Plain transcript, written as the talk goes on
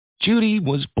Judy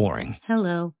was boring.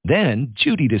 Hello. Then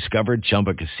Judy discovered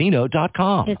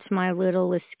ChumbaCasino.com. It's my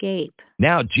little escape.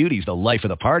 Now Judy's the life of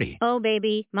the party. Oh,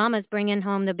 baby, mama's bringing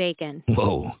home the bacon.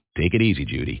 Whoa, take it easy,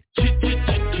 Judy.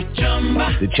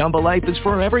 The Chumba life is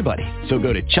for everybody. So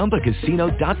go to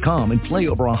ChumbaCasino.com and play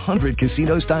over 100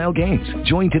 casino-style games.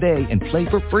 Join today and play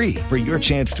for free for your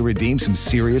chance to redeem some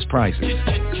serious prizes.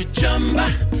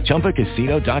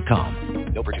 ChumbaCasino.com.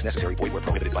 No purchase necessary. Void where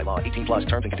prohibited by law. 18 plus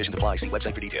terms and conditions apply. See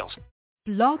website for details.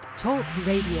 Blog Talk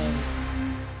Radio.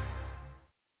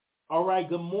 All right,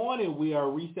 good morning. We are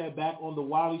reset back on the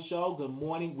Wiley Show. Good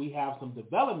morning. We have some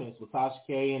developments with Tasha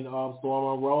K and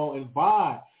Storm Monroe and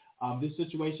Vaughn. This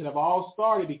situation have all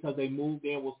started because they moved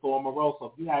in with Storm Monroe. So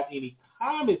if you have any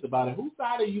comments about it, whose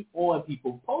side are you on,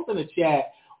 people? Post in the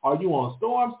chat. Are you on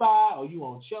Storm's side? Are you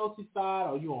on Chelsea's side?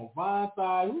 Are you on Vaughn's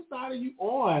side? Whose side are you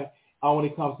on when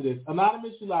it comes to this?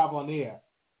 Anonymous, you live on the air.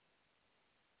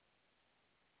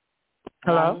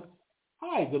 Hello? Anonymous?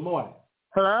 Hi, good morning.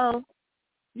 Hello?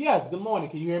 Yes, good morning.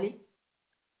 Can you hear me?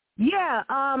 Yeah,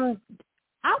 I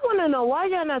want to know why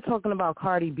y'all not talking about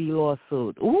Cardi B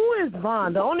lawsuit. Who is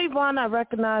Vaughn? The only Vaughn I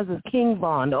recognize is King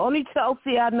Vaughn. The only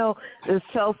Chelsea I know is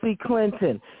Chelsea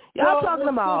Clinton. Y'all talking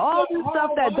about all this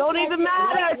stuff that don't even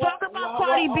matter. Talk about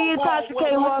Cardi B and Tasha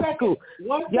K lawsuit.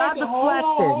 Y'all deflecting.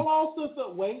 Hold on, sister.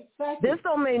 Wait a second. This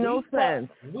don't make no sense.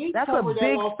 That's a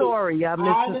big story. Y'all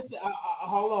missing.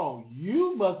 Hold on.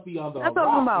 You must be on the. I'm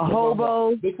talking about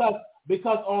hobos.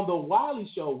 Because on the Wiley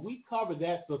Show, we covered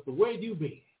that, sister. Where'd you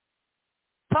be?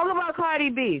 Talk about Cardi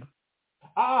B.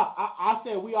 I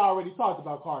said we already talked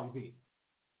about Cardi B.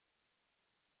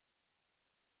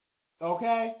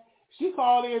 Okay? She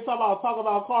called in talking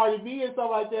about Cardi B and stuff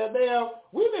like that. Damn,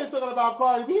 we've been talking about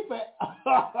Cardi B for...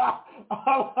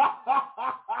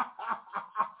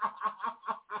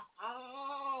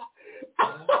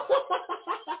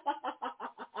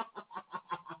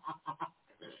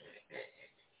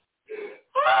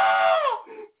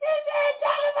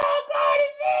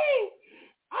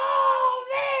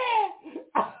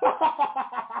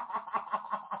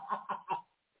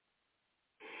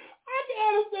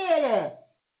 Understand that.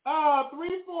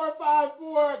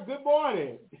 3454. Good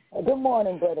morning. Good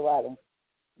morning, Brother Riley.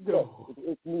 Yes,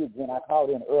 it's me again. I called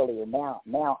in earlier. Now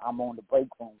I'm on the break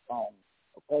room phone.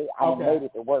 Okay, I made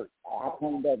it to work. I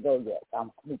can't let go yet.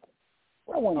 I'm speaking.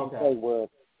 What I wanted to say was,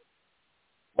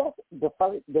 that's the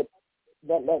first.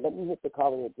 Let me hit the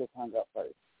caller that just hung up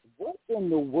first. What in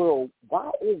the world? Why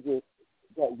is it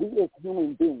that we as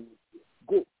human beings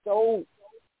get so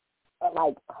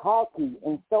like haughty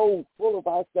and so full of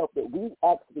ourselves that we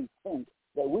actually think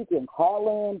that we can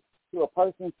call in to a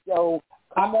person's show,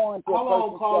 come on to a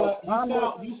person's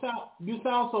show. You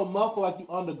sound so muffled like you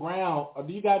underground. Or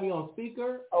do you got me on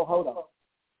speaker? Oh, hold on.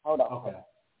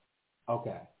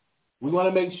 Okay. We want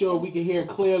to make sure we can hear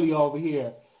clearly over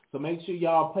here. So make sure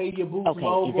y'all pay your Boost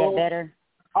Mobile. Okay, is that better?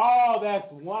 Oh, that's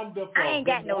wonderful. I ain't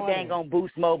got no dang on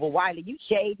Boost Mobile, Wiley. You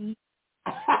shady.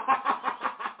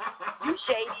 You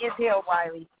shady as hell,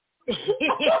 Wiley.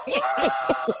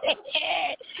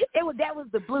 That was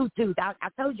the Bluetooth. I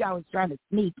told you I was trying to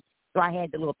sneak, so I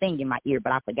had the little thing in my ear,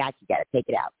 but I forgot you got to take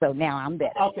it out. So now I'm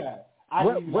better. Okay.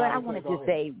 What I wanted to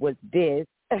say was this.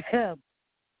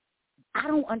 I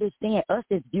don't understand us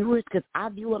as viewers because I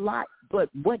view a lot, but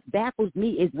what baffles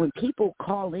me is when people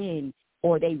call in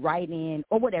or they write in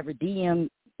or whatever, DM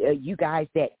you guys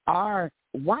that are,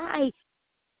 why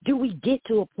do we get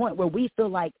to a point where we feel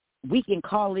like we can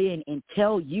call in and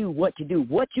tell you what to do,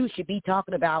 what you should be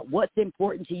talking about, what's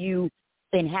important to you,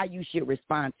 and how you should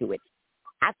respond to it?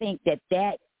 I think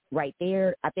that right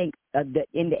there, I think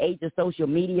in the age of social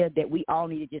media that we all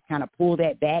need to just kind of pull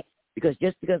that back, because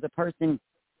just because a person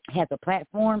has a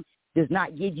platform does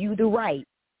not give you the right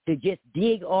to just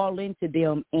dig all into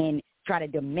them and try to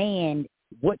demand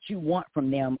what you want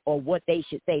from them or what they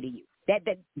should say to you. That's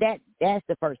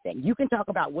the first thing. You can talk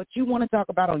about what you want to talk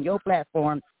about on your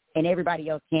platform, and everybody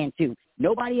else can too.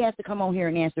 Nobody has to come on here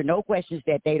and answer no questions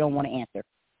that they don't want to answer.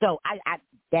 So I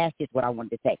that's just what I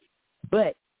wanted to say.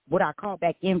 But what I called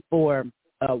back in for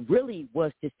really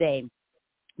was to say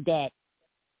that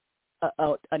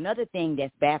another thing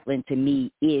that's baffling to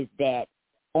me is that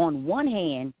on one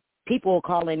hand, people will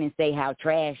call in and say how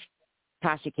trash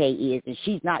Tasha K is, and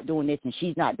she's not doing this and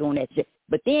she's not doing that shit.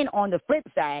 But then on the flip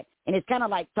side, and it's kind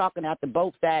of like talking out the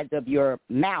both sides of your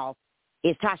mouth,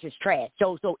 is Tasha's trash.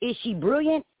 So is she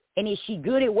brilliant and is she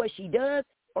good at what she does,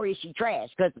 or is she trash?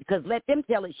 Because let them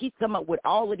tell it. She's come up with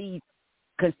all of these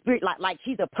like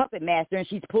she's a puppet master and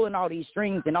she's pulling all these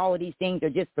strings and all of these things are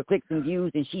just for clicks and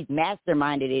views and she's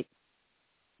masterminded it.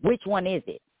 Which one is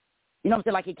it? You know what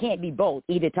I'm saying? Like, it can't be both.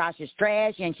 Either Tasha's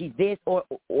trash and she's this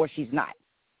or she's not.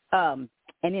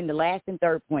 And then the last and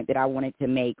third point that I wanted to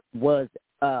make was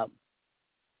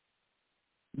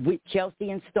with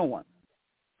Chelsea and Storm.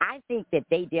 I think that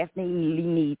they definitely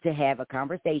need to have a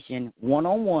conversation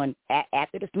one-on-one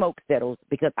after the smoke settles,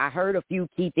 because I heard a few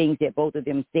key things that both of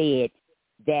them said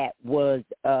that was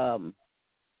kind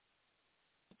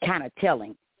of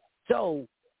telling. So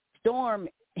Storm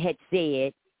had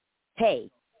said, hey,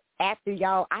 after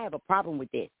y'all, I have a problem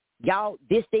with this. Y'all,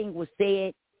 this thing was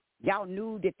said. Y'all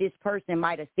knew that this person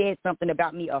might have said something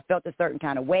about me or felt a certain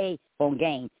kind of way on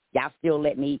game. Y'all still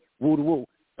let me woo-woo.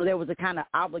 So there was a kind of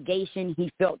obligation.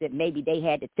 He felt that maybe they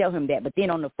had to tell him that. But then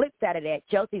on the flip side of that,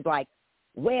 Chelsea's like,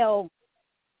 well,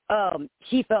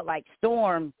 she felt like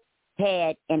Storm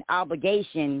had an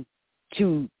obligation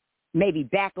to maybe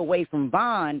back away from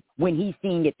Vaughn when he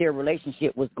seen that their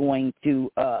relationship was going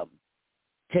to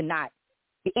not.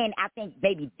 And I think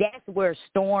maybe that's where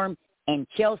Storm and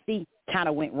Chelsea kind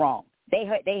of went wrong.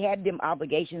 They had them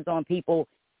obligations on people,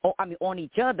 on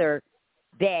each other,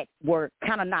 that were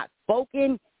kind of not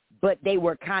spoken, but they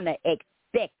were kind of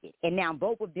expected. And now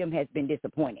both of them has been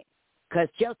disappointed, because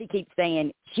Chelsea keeps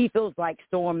saying she feels like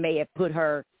Storm may have put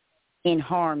her in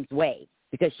harm's way,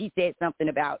 because she said something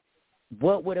about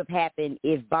what would have happened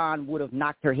if Vaughn would have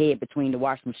knocked her head between the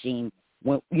washing machine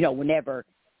whenever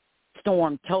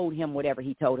Storm told him whatever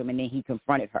he told him, and then he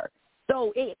confronted her.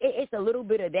 So it's a little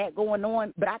bit of that going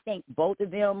on, but I think both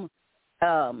of them,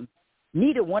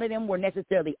 neither one of them were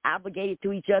necessarily obligated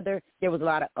to each other. There was a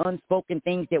lot of unspoken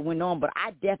things that went on, but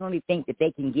I definitely think that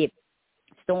they can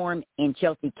Storm and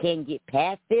Chelsea can get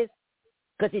past this,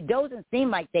 because it doesn't seem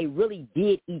like they really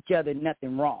did each other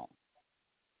nothing wrong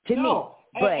to me.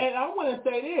 But, and I want to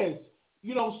say this,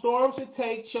 Storm should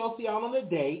take Chelsea out on a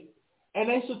date, and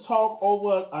they should talk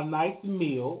over a nice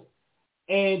meal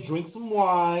and drink some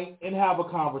wine and have a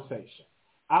conversation.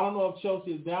 I don't know if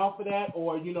Chelsea is down for that,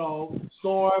 or,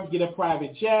 Storm get a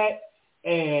private jet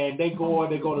and they go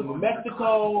to New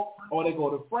Mexico or they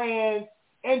go to France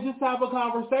and just have a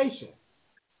conversation.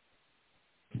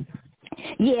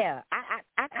 Yeah,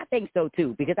 I think so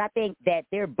too, because I think that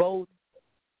they're both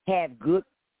have good,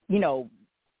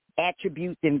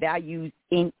 attributes and values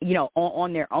in,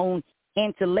 on their own,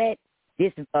 and to let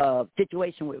this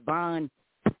situation with Vaughn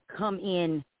come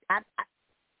in,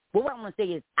 what I want to say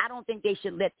is I don't think they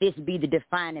should let this be the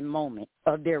defining moment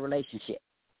of their relationship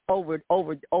over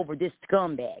this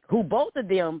scumbag, who both of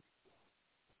them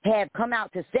have come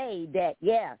out to say that,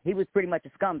 yeah, he was pretty much a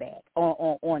scumbag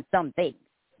on some things.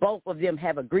 Both of them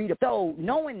have agreed. So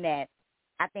knowing that,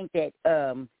 I think that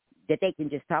that they can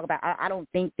just talk about. I don't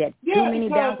think that too many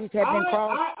boundaries have been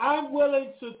crossed. I'm willing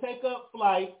to take up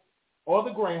flight or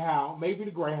the Greyhound, maybe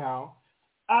the Greyhound,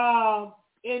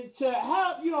 and to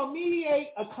have, mediate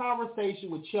a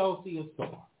conversation with Chelsea and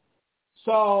Storm.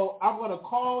 So I'm going to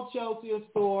call Chelsea and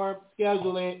Storm,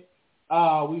 schedule it.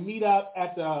 We meet up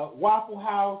at the Waffle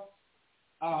House,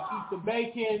 eat some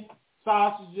bacon,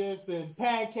 sausages, and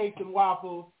pancakes and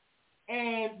waffles,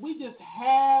 and we just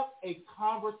have a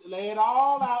conversation, lay it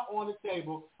all out on the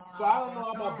table. So I don't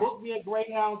know, I'm going to book me a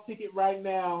Greyhound ticket right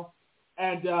now,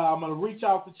 and I'm going to reach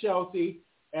out to Chelsea,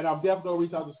 and I'm definitely going to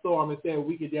reach out to Storm and say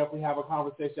we could definitely have a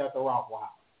conversation at the Waffle House.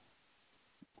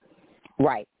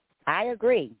 Right. I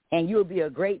agree. And you'll be a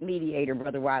great mediator,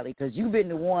 Brother Wiley, because you've been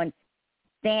the one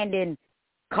standing,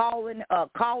 calling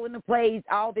the plays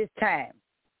all this time.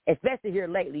 Especially here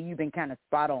lately, you've been kind of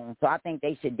spot on. So I think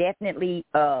they should definitely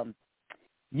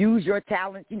use your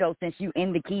talents. Since you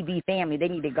in the KV family, they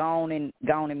need to go on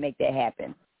and make that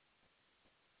happen.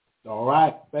 All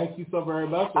right. Thank you so very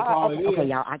much for calling in. Okay,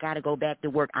 y'all, I got to go back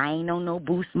to work. I ain't on no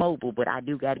Boost Mobile, but I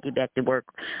do got to get back to work.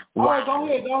 Wow. All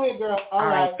right, go ahead, girl. All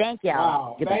right. Thank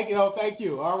y'all. Wow. Thank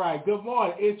you. All right. Good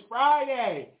morning. It's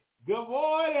Friday. Good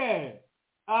morning.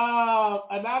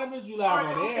 Anonymous, you live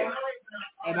on air.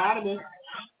 Anonymous.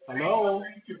 Hello.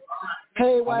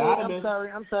 Hey, Wiley,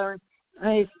 I'm sorry.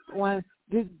 Hey,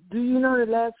 do you know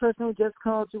the last person who just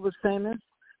called you was famous?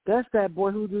 That's that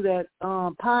boy who do that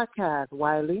podcast,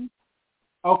 Wiley.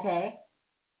 Okay.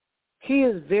 He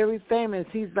is very famous.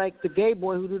 He's like the gay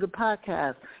boy who do the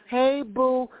podcast. Hey,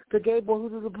 boo, the gay boy who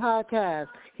do the podcast.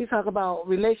 He talk about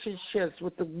relationships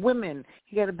with the women.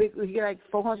 He got like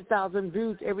 400,000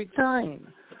 views every time.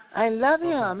 I love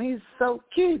him. He's so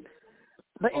cute.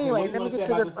 But anyway, let me get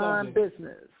to the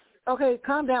business. Okay,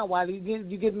 calm down, Wiley.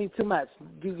 You give me too much.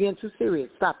 You're getting too serious.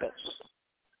 Stop it.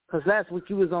 Because last week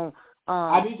you was on.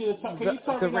 I need you to can you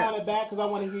turn me down in the back because I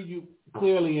want to hear you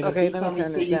clearly. And okay, let me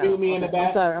turn this down. Can you hear me in the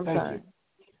back? I'm sorry.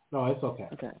 No, it's okay.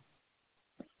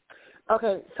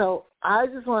 Okay, so I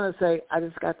just want to say I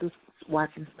just got through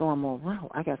watching Storm Monroe.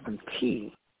 I got some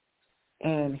tea.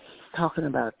 And he's talking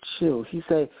about you. He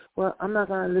said, well, I'm not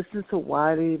going to listen to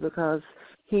Wiley because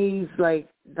he's, like,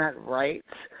 not right,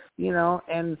 you know.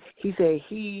 And he said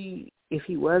if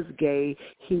he was gay,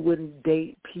 he wouldn't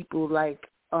date people like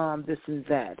this and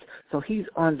that. So he's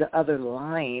on the other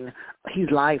line.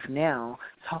 He's live now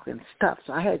talking stuff.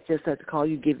 So I just had to call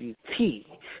you, give you tea.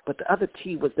 But the other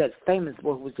tea was that famous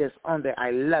boy who was just on there. I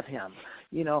love him.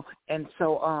 You know, and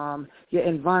so,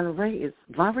 and Von Ray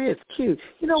is cute.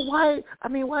 You know why? I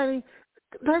mean, why?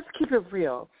 Let's keep it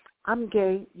real. I'm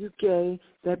gay. You gay.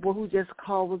 That boy who just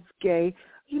called was gay.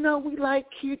 You know, we like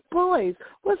cute boys.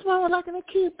 What's wrong with liking a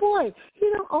cute boy? He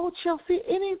don't owe Chelsea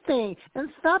anything. And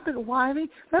stop it, Wiley.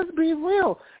 Let's be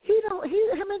real. Him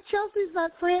and Chelsea's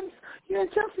not friends. You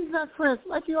and Chelsea's not friends,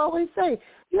 like you always say.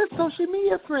 You're social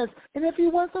media friends. And if you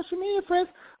want social media friends,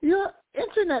 you're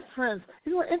internet friends. If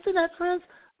you want internet friends,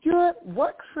 you're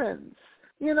work friends.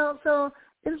 You know, so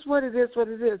it's what it is, what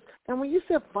it is. And when you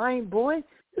say fine boy,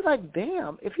 you're like,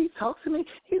 damn, if he talks to me,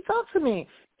 he talks to me.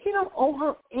 He don't owe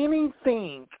her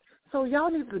anything. So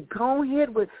y'all need to go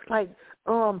ahead with, like,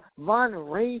 Von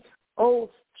Ray owes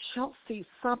Chelsea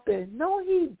something. No,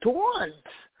 he don't.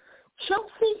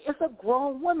 Chelsea is a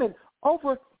grown woman,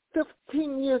 over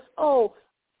 15 years old,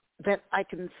 that I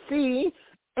can see,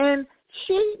 and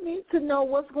she needs to know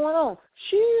what's going on.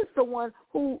 She is the one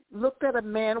who looked at a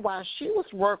man while she was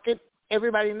working.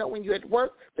 Everybody know when you're at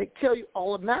work, they tell you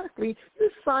automatically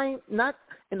you sign not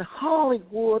in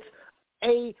Hollywood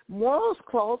a morals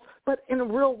clause, but in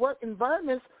real work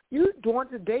environments, you're going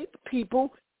to date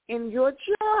people in your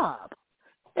job.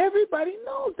 Everybody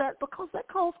knows that because that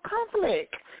causes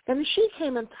conflict. And she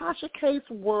came in Tasha K's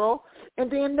world,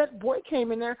 and then that boy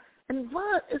came in there, and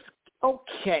Von is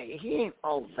okay. He ain't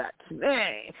all that to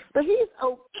me, but he's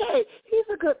okay. He's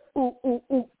a good ooh, ooh,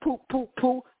 ooh, poo, poo,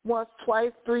 poo, once,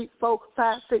 twice, 3, 4,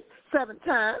 5, 6, 7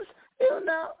 times. You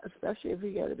know, especially if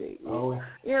he got a baby. Oh,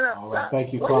 you know, all right.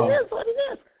 Thank you, what it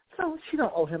is. So she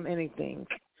don't owe him anything.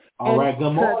 All right,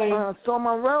 good morning. Storm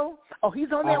Monroe,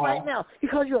 he's on there right now. He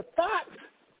called you a thought.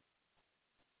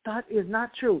 Thought is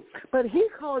not true. But he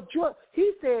called you,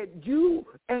 he said you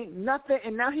ain't nothing,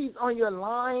 and now he's on your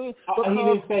line. He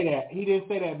didn't say that. He didn't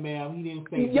say that, ma'am. He didn't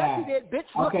say that. Yes, he did. Bitch,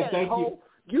 look at it, ho.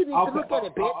 You need to look at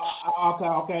it,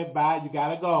 bitch. Okay, bye. You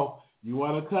got to go. You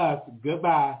want to cuss.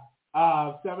 Goodbye.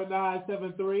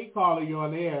 7973, caller, you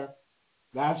on the air.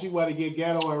 Now she want to get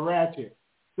ghetto and ratchet.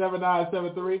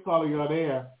 7973, caller, you on the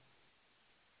air.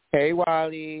 Hey,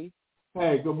 Wiley.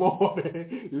 Hey, good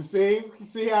morning. You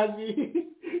see how she...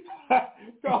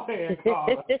 Go ahead,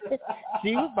 caller.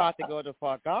 She was about to go the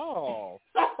fuck off.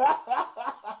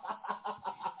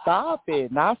 Stop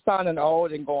it. Not sounding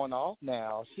old and going off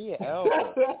now. She an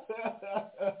elder.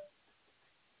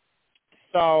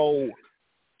 So...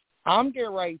 I'm getting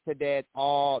ready to dead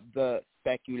all the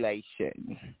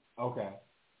speculation. Okay.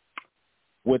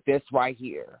 With this right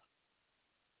here.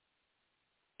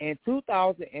 In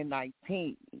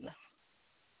 2019,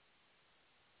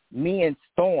 me and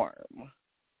Storm, ...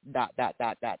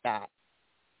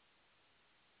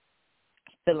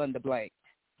 fill in the blank.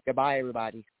 Goodbye,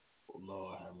 everybody. Oh,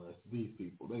 Lord have mercy. These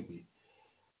people, they be...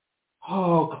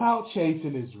 Oh, clout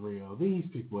chasing is real. These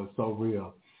people are so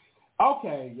real.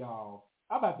 Okay, y'all.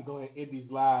 I'm about to go ahead and end these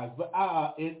lives, but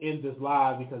end this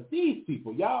live because these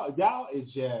people, y'all is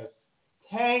just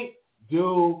can't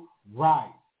do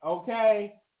right,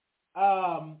 okay?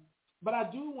 But I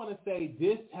do want to say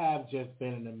this have just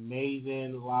been an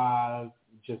amazing live,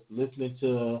 just listening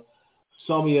to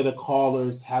so many of the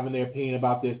callers having their opinion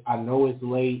about this. I know it's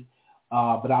late,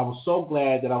 but I was so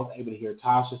glad that I was able to hear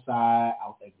Tasha's side, I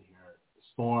was able to hear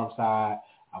Storm's side,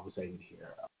 I was able to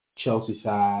hear Chelsea's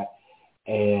side,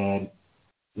 and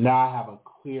now I have a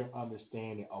clear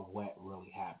understanding of what really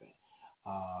happened.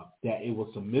 That it was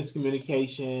some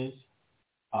miscommunications,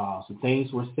 some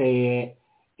things were said,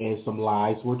 and some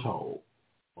lies were told.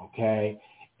 Okay?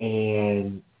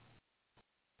 And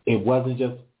it wasn't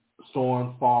just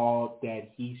Storm's fault that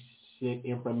he sent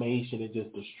information and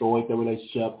just destroyed the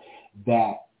relationship.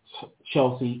 That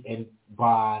Chelsea and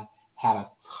Von had a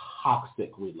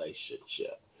toxic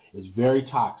relationship. It's very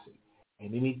toxic.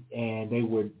 And they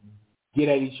would get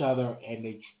at each other, and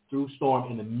they threw Storm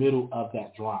in the middle of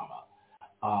that drama.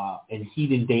 And he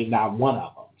didn't date not one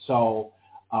of them. So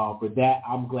for that,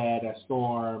 I'm glad that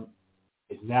Storm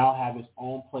is now have his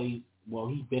own place. Well,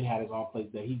 he's been had his own place,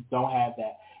 that he don't have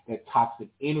that toxic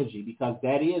energy, because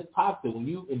that is toxic. When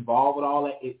you involve with all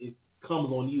that, it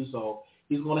comes on you. So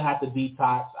he's going to have to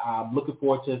detox. I'm looking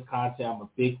forward to his content. I'm a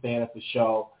big fan of the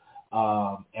show.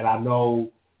 And I know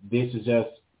this is just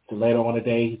later on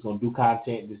today, he's going to do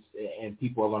content, and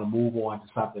people are going to move on to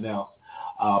something else.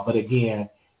 But again,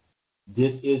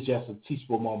 this is just a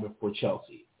teachable moment for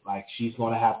Chelsea. Like, she's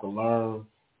going to have to learn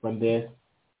from this,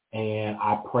 and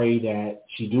I pray that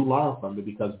she do learn from it,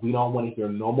 because we don't want to hear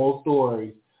no more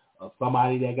stories of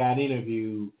somebody that got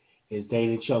interviewed is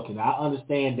dating Chelsea. Now, I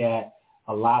understand that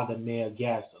a lot of the male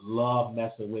guests love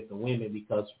messing with the women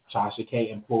because Tasha K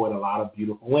employed a lot of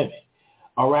beautiful women.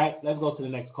 All right, let's go to the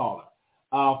next caller.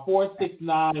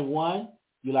 4691,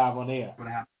 you live on air.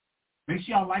 Make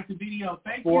sure y'all like the video.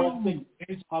 Thank you.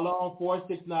 Hello,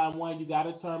 4691. You got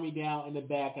to turn me down in the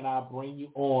back, and I'll bring you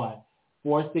on.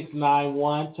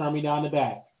 4691, turn me down in the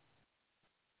back.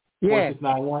 Yeah.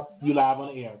 4691, you live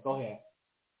on the air. Go ahead.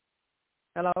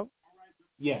 Hello?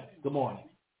 Yes, good morning.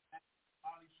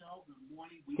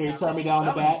 Can you turn me down in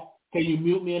the back? Can you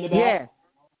mute me in the back?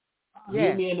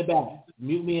 Yeah. Mute me in the back.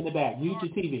 Mute me in the back. Mute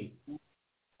your TV.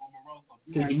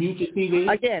 Can you mute your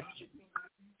TV? Yes.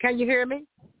 Can you hear me?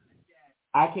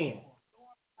 I can.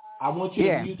 I want you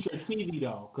to mute your TV,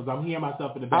 though, because I'm hearing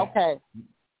myself in the back. Okay.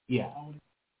 Yeah.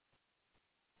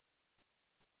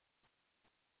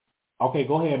 Okay,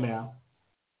 go ahead, ma'am.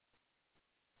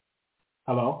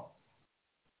 Hello?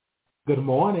 Good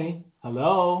morning.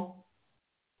 Hello?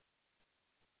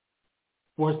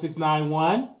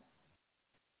 4691?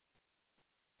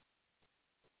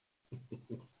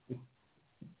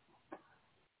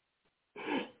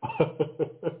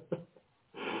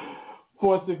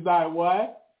 Four 691.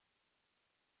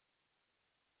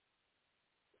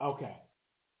 Okay.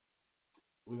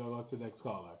 We're gonna go to the next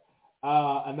caller.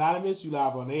 Anonymous, you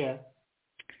live on air.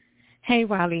 Hey,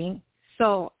 Wiley.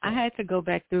 So I had to go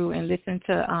back through and listen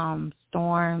to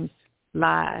Storm's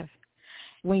live.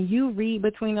 When you read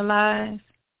between the lines,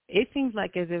 it seems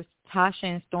like as if Tasha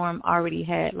and Storm already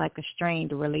had like a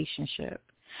strained relationship.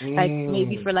 Like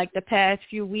maybe for like the past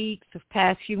few weeks, the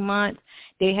past few months,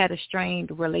 they had a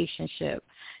strained relationship.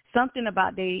 Something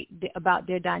about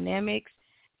their dynamics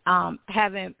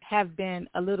have been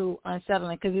a little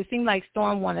unsettling, because it seemed like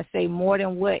Storm wanted to say more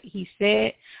than what he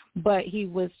said, but he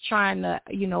was trying to,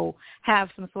 have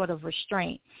some sort of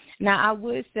restraint. Now, I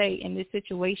would say in this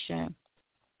situation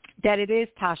that it is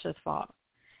Tasha's fault.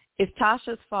 It's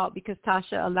Tasha's fault because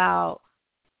Tasha allowed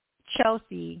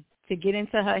Chelsea to get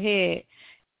into her head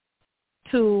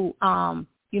to,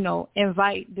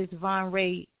 invite this Von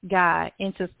Ray guy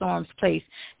into Storm's place.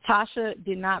 Tasha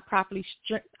did not properly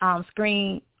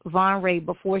screen Von Ray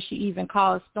before she even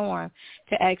called Storm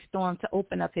to ask Storm to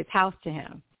open up his house to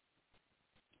him.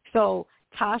 So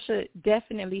Tasha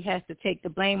definitely has to take the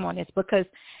blame on this, because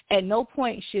at no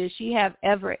point should she have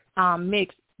ever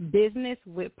mixed business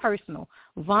with personal.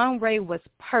 Von Ray was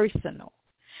personal.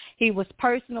 He was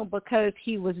personal because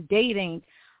he was dating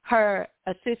her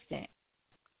assistant.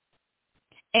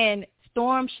 And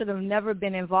Storm should have never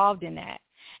been involved in that.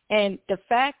 And the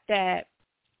fact that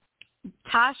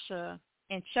Tasha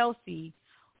and Chelsea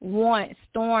want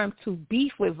Storm to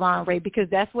beef with Von Ray, because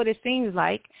that's what it seems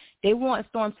like. They want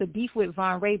Storm to beef with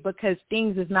Von Ray because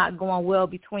things is not going well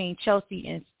between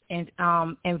Chelsea and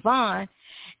Von.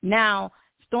 Now,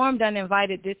 Storm done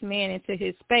invited this man into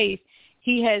his space.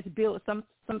 He has built some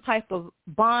type of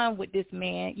bond with this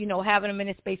man, having him in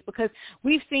his space, because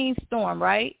we've seen Storm,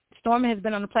 right? Storm has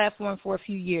been on the platform for a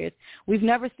few years. We've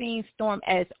never seen Storm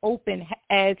as open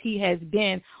as he has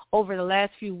been over the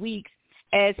last few weeks,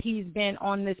 as he's been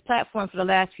on this platform for the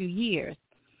last few years.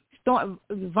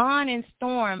 Von and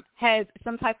Storm has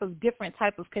some type of different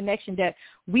type of connection that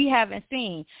we haven't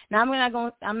seen. Now,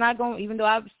 I'm not going, even though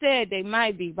I've said they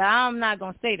might be, but I'm not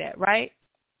going to say that, right?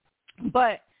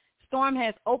 But Storm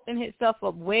has opened himself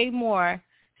up way more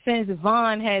since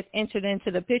Von has entered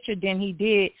into the picture than he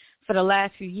did for the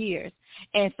last few years.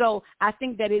 And so I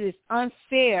think that it is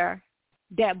unfair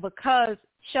that because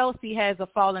Chelsea has a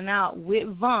falling out with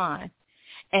Von,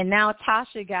 and now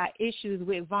Tasha got issues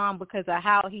with Von because of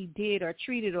how he did or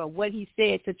treated or what he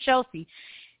said to Chelsea,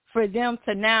 for them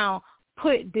to now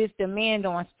put this demand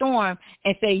on Storm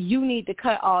and say, you need to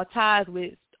cut all ties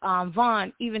with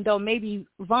Von, even though maybe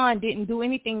Von didn't do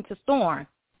anything to Storm.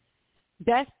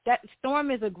 That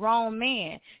Storm is a grown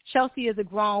man. Chelsea is a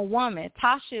grown woman.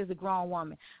 Tasha is a grown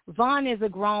woman. Von is a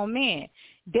grown man.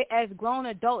 They, as grown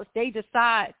adults, they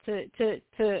decide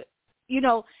to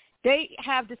they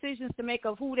have decisions to make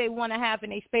of who they want to have in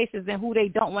their spaces and who they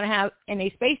don't want to have in their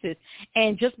spaces.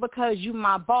 And just because you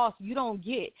my boss, you don't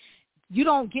get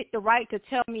the right to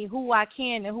tell me who I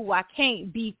can and who I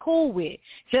can't be cool with.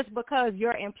 Just because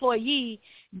your employee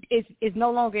is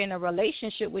no longer in a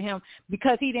relationship with him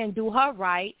because he didn't do her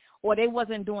right or they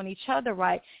wasn't doing each other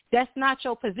right, that's not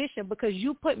your position, because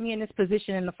you put me in this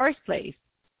position in the first place.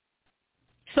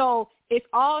 So it's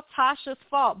all Tasha's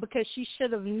fault because she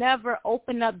should have never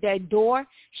opened up that door.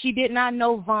 She did not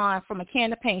know Vaughn from a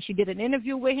can of paint. She did an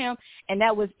interview with him, and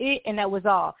that was it, and that was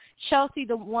all. Chelsea,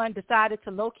 the one, decided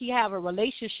to low-key have a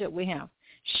relationship with him.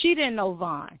 She didn't know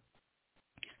Vaughn.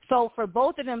 So for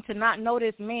both of them to not know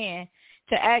this man,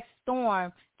 to ask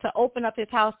Storm to open up his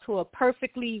house to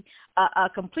a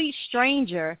complete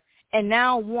stranger, and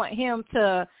now want him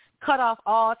to cut off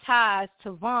all ties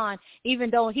to Vaughn, even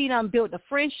though he done built a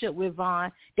friendship with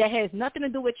Vaughn that has nothing to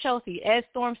do with Chelsea. As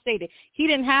Storm stated, he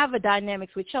didn't have a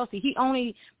dynamics with Chelsea. He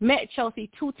only met Chelsea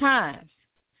 2 times.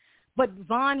 But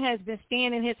Vaughn has been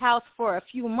staying in his house for a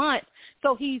few months,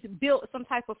 so he's built some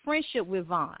type of friendship with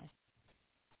Vaughn.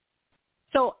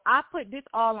 So I put this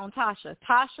all on Tasha.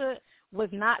 Tasha was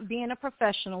not being a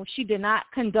professional. She did not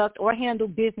conduct or handle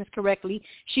business correctly.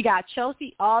 She got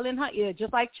Chelsea all in her ear,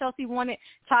 just like Chelsea wanted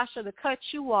Tasha to cut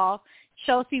you off.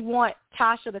 Chelsea want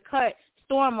Tasha to cut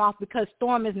Storm off because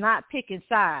Storm is not picking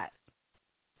sides.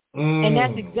 And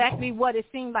that's exactly what it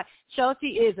seemed like.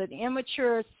 Chelsea is an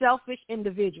immature, selfish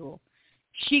individual.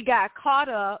 She got caught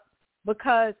up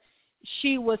because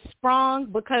she was sprung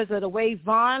because of the way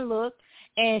Vaughn looked,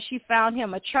 and she found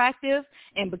him attractive,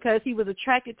 and because he was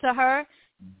attracted to her,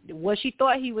 what she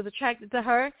thought he was attracted to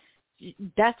her,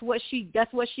 that's what she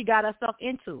got herself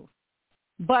into.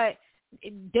 But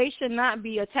they should not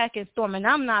be attacking Storm, and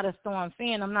I'm not a Storm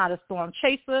fan. I'm not a Storm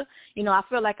chaser. You know, I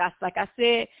feel like I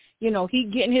said, you know, he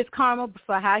getting his karma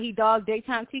for how he dogged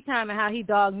daytime, tea time, and how he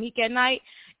dogged Meek at night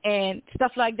and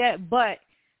stuff like that. But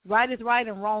right is right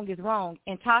and wrong is wrong,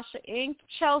 and Tasha and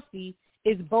Chelsea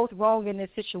is both wrong in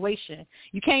this situation.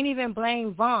 You can't even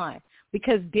blame Vaughn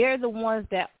because they're the ones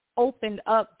that opened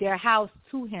up their house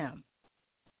to him.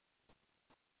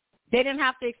 They didn't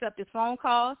have to accept his phone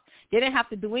calls. They didn't have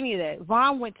to do any of that.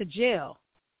 Vaughn went to jail.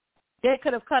 They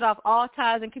could have cut off all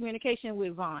ties and communication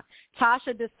with Vaughn.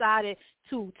 Tasha decided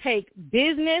to take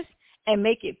business and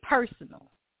make it personal.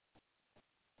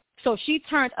 So she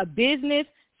turned a business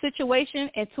situation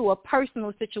into a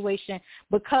personal situation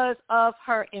because of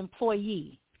her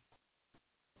employee.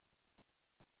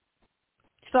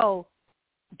 So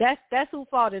that's whose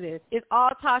fault it is. It's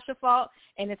all Tasha's fault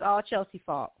and it's all Chelsea's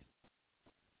fault.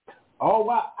 Oh,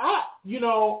 wow.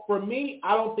 For me,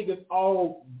 I don't think it's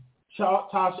all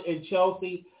Tasha and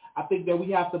Chelsea. I think that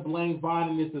we have to blame Vaughn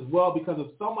in this as well, because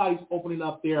if somebody's opening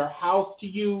up their house to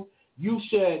you, you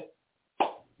should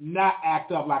not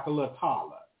act up like a little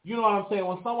toddler. You know what I'm saying?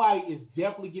 When somebody is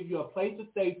definitely give you a place to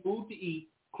stay, food to eat,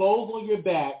 clothes on your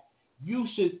back, you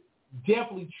should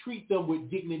definitely treat them with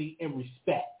dignity and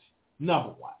respect,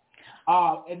 number one.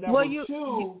 And number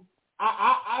two,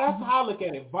 that's how I look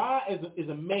at it. Vaughn is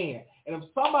a man. And if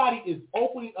somebody is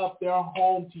opening up their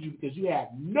home to you because you have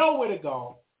nowhere to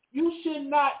go, you should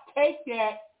not take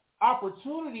that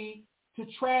opportunity to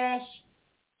trash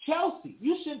Chelsea.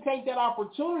 You shouldn't take that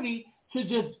opportunity to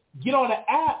just get on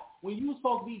the app when you were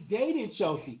supposed to be dating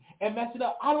Chelsea and mess it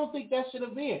up. I don't think that should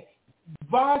have been.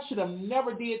 Vaughn should have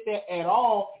never did that at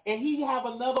all, and he'd have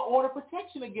another order of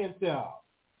protection against them.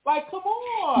 Like, come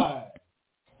on.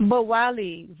 But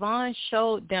Wiley, Vaughn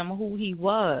showed them who he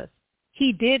was.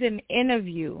 He did an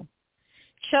interview.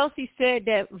 Chelsea said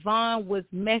that Vaughn was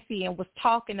messy and was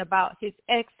talking about his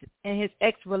ex and his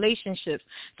ex relationships.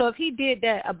 So if he did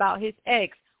that about his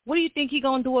ex, what do you think he's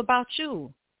going to do about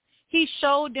you? He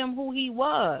showed them who he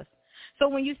was. So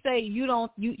when you say you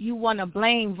want to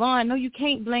blame Vaughn, no, you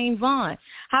can't blame Vaughn.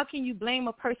 How can you blame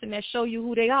a person that show you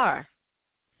who they are?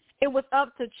 It was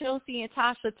up to Chelsea and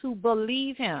Tasha to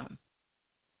believe him.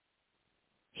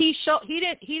 He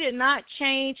did not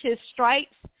change his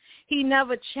stripes. He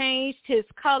never changed his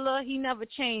color. He never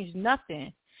changed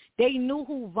nothing. They knew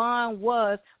who Vaughn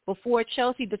was before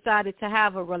Chelsea decided to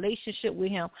have a relationship with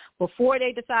him. Before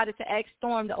they decided to ask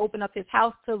Storm to open up his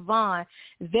house to Vaughn,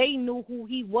 they knew who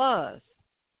he was.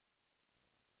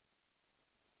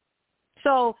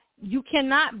 So you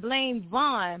cannot blame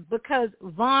Vaughn because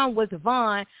Vaughn was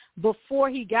Vaughn before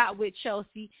he got with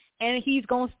Chelsea, and he's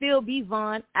going to still be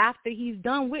Vaughn after he's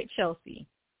done with Chelsea.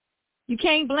 You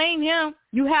can't blame him.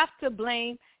 You have to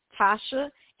blame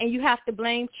Tasha and you have to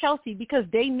blame Chelsea because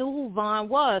they knew who Vaughn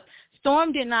was.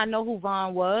 Storm did not know who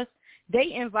Vaughn was.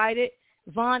 They invited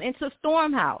Vaughn into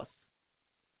Storm house.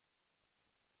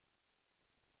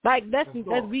 Like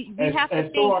we have to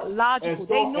think logical.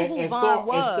 They knew who Vaughn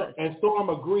was. And Storm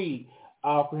agreed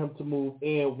for him to move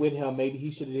in with him. Maybe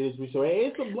he should have did his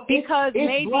research.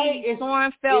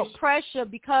 Storm felt pressure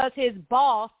because his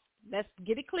boss, let's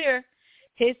get it clear,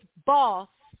 his boss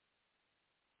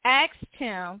asked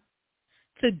him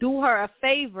to do her a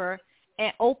favor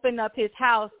and open up his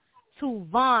house to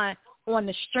Vaughn, on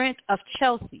the strength of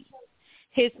Chelsea,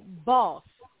 his boss.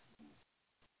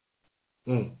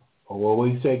 Well,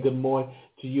 we say good morning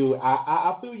to you.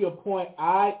 I feel your point.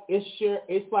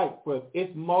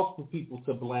 It's multiple people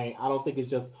to blame. I don't think it's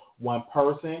just one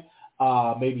person.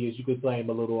 Maybe as you could blame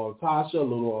a little on Tasha, a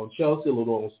little on Chelsea, a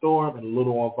little on Storm, and a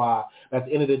little on Vaughn. At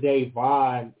the end of the day,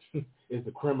 Vaughn is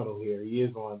the criminal here. He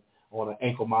is on an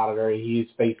ankle monitor. He is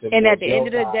facing. And at the end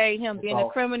of the day, him being a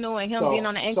criminal and him being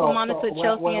on an ankle monitor,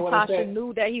 Chelsea and Tasha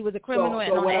knew that he was a criminal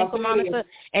and on an ankle monitor,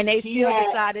 and they still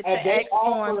decided to ask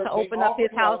Storm to open up his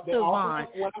house to Vaughn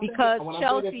because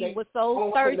Chelsea was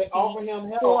so thirsty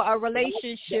for a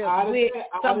relationship with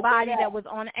somebody that was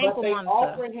on an ankle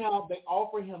monitor. They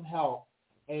offer him help,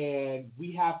 and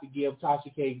we have to give Tasha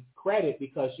K credit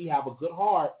because she have a good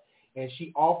heart, and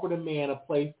she offered a man a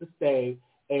place to stay,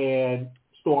 and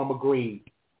Storm agreed.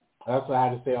 That's what I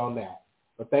had to say on that.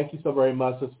 But thank you so very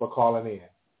much just for calling in.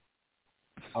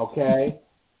 Okay?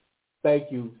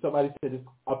 Thank you. Somebody said this.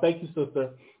 Oh, thank you,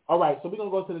 sister. All right, so we're going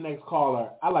to go to the next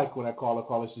caller. I like when that caller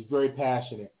calls. She's very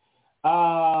passionate.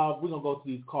 We're going to go to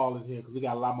these callers here because we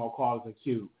got a lot more callers in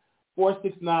queue.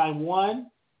 4691.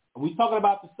 We're talking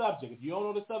about the subject. If you don't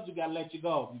know the subject, got to let you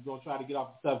go. You're going to try to get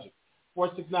off the subject.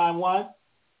 4691.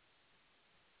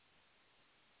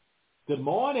 Good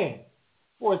morning.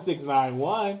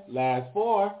 4691, last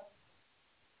four.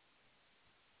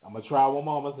 I'm going to try one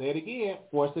more. I'm going to say it again.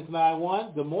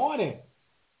 4691, good morning.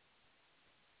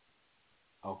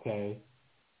 Okay.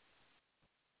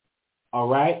 All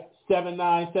right.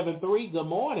 7973, good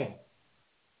morning.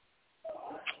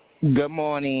 Good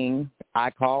morning. I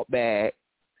called back.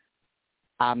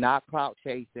 I'm not clout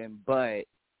chasing, but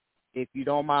if you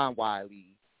don't mind,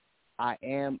 Wiley, I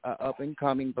am an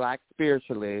up-and-coming black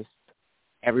spiritualist.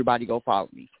 Everybody go follow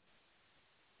me.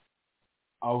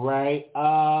 All right.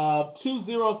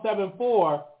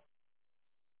 2074.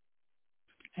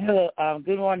 Hello.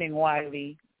 Good morning,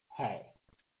 Wiley. Hey.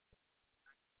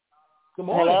 Good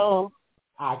morning. Hello.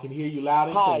 I can hear you loud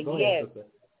and clear. Go ahead, sister.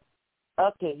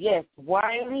 Okay, yes.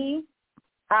 Wiley,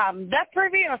 that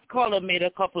previous caller made a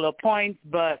couple of points,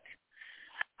 but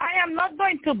I am not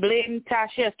going to blame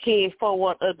Tasha K for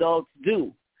what adults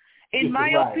do. In my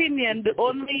opinion, the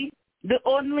only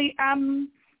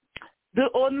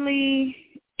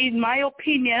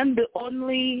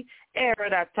error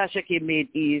that Tasha K made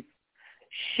is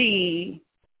she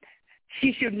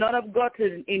should not have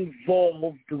gotten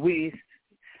involved with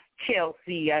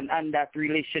Chelsea and that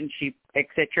relationship,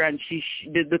 etc. And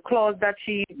the clause that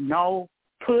she now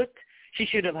put, she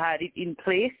should have had it in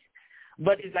place.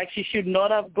 But it's like she should not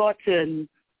have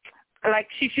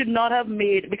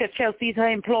made, because Chelsea is her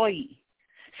employee.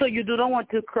 So you do not want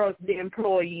to cross the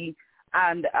employee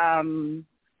and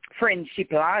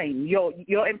friendship line. Your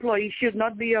employee should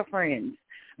not be your friend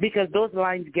because those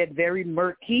lines get very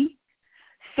murky.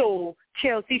 So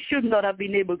Chelsea should not have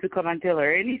been able to come and tell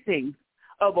her anything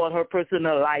about her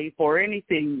personal life or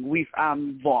anything with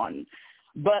Vaughn.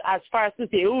 But as far as to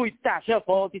say, oh, it's Tasha's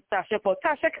fault,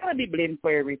 Tasha cannot be blamed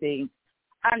for everything.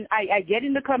 And I get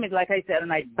in the comments, like I said,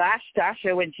 and I bash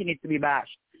Tasha when she needs to be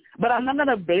bashed. But I'm not going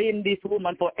to blame this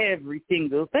woman for every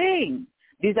single thing.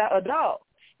 These are adults.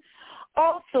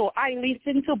 Also, I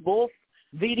listened to both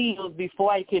videos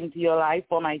before I came to your life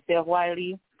for myself,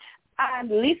 Wiley. And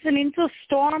listening to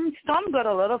Storm got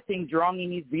a lot of things wrong in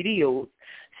his videos.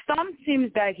 Storm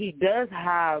seems that he does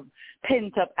have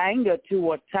pent-up anger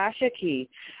toward Tasha K.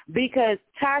 Because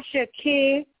Tasha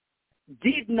K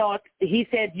did not, he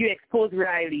said, you exposed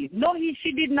Riley. No,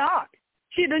 she did not.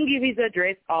 She didn't give his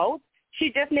address out.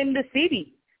 She just named the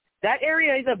city. That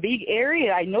area is a big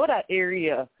area. I know that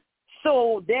area.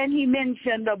 So then he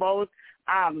mentioned about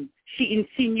she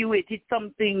insinuated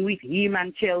something with him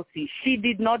and Chelsea. She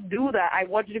did not do that. I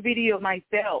watched the video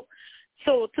myself.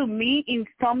 So to me, in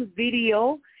Storm's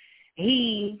video,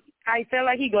 I felt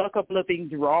like he got a couple of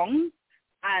things wrong.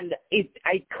 And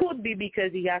it could be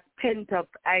because he has pent-up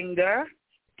anger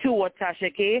toward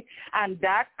Tasha K. And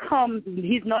that comes,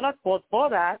 he's not at fault for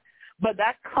that, but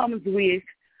that comes with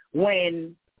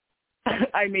when,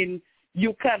 I mean,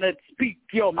 you cannot speak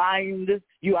your mind,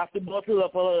 you have to bottle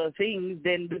up a lot of things,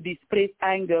 then the displaced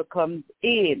anger comes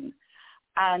in.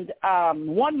 And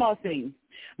one more thing.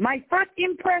 My first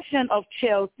impression of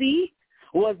Chelsea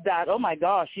was that, oh my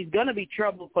gosh, she's going to be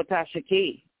trouble for Tasha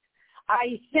K.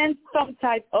 I sensed some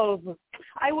type of,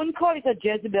 I wouldn't call it a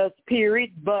Jezebel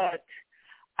spirit, but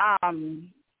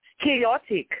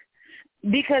chaotic.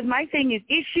 Because my thing is,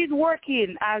 if she's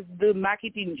working as the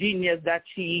marketing genius that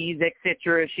she is,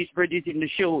 etc., she's producing the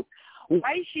show,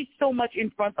 why is she so much in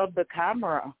front of the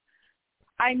camera?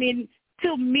 I mean,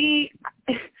 to me,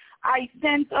 I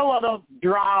sense a lot of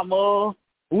drama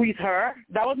with her.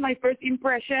 That was my first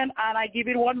impression, and I give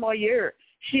it one more year.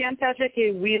 She and Tasha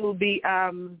K will be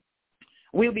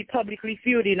publicly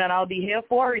feuding, and I'll be here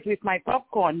for it with my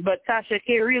popcorn. But Tasha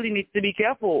K really needs to be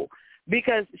careful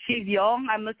because she's young.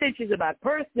 I'm not saying she's a bad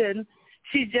person.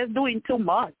 She's just doing too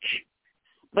much.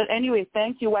 But anyway,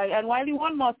 thank you, Wiley. And Wiley,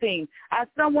 one more thing. As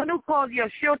someone who calls your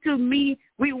show, to me,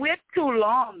 we wait too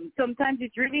long. Sometimes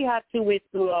it's really hard to wait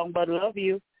too long, but love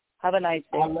you. Have a nice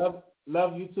day. I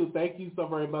love you, too. Thank you so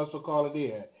very much for calling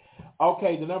in.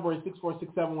 Okay, the number is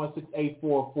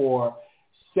 646-716-8447.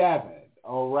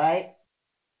 All right?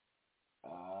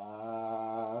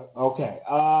 Okay.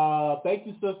 Thank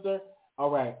you, sister. All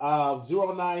right.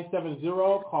 0970,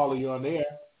 caller, you're on the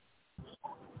air.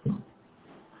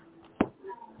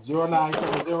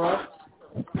 0970.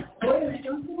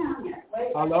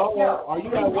 Hello? Are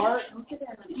you at work?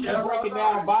 You're breaking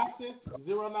down boxes?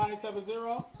 0970?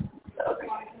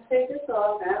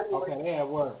 Okay, they at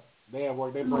work. They're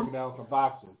breaking down some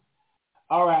boxes.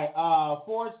 All right.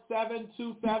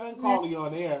 4727, caller, you're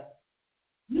on the air.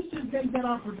 You should take that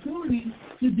opportunity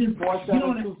to just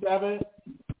 4727.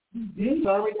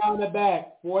 Turn me down the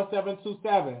back.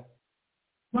 4727.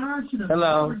 Hello.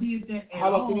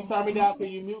 Hello, can you turn me down? Can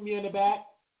you mute me in the back?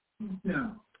 Yeah.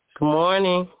 Good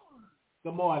morning.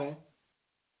 Good morning.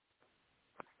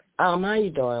 How you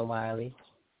doing, Wiley?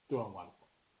 Doing wonderful.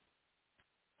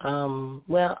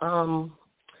 Well,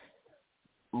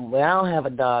 I don't have a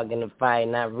dog in the fight,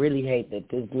 and I really hate that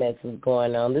this mess is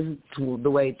going on. This is the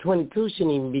way 22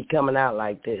 shouldn't even be coming out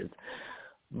like this.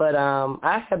 But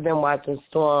I have been watching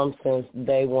Storm since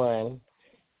day one,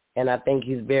 and I think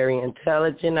he's very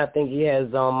intelligent. I think he has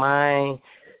his own mind.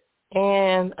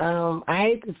 And I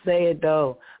hate to say it,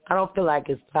 though. I don't feel like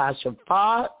it's Tasha's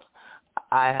fault.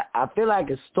 I feel like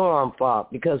it's Storm's fault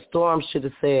because Storm should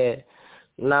have said,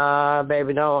 nah,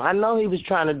 baby, don't. I know he was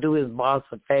trying to do his boss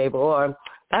a favor, or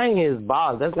that ain't his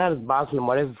boss. That's not his boss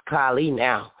anymore. That's his colleague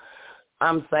now.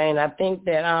 I'm saying I think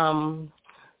that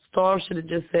Storm should have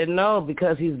just said no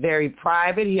because he's very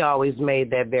private. He always made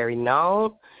that very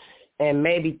known. And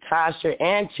maybe Tasha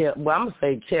and Chelsea, well, I'm going to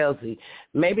say Chelsea,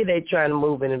 maybe they trying to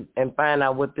move in and find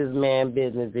out what this man's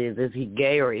business is. Is he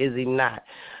gay or is he not?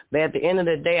 But at the end of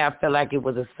the day, I feel like it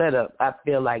was a setup. I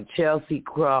feel like Chelsea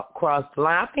crossed the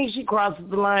line. I think she crosses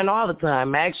the line all the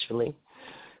time, actually.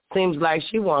 Seems like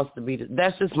she wants to be.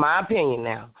 That's just my opinion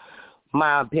now.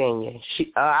 My opinion.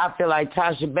 I feel like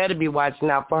Tasha better be watching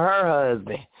out for her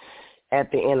husband at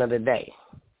the end of the day.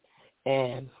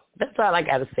 And that's all I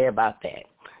got to say about that.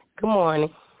 Good morning.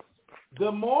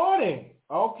 Good morning.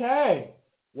 Okay.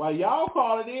 Well, y'all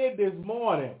calling in this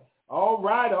morning. All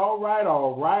right.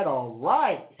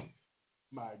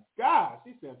 My God.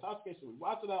 She said, Tasha should be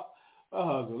watching out.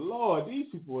 Oh, Lord, these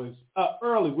people is up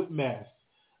early with mess.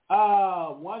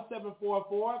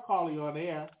 1744, calling you on the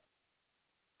air.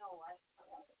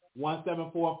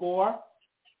 1744.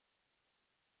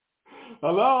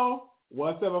 Hello?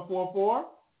 1744.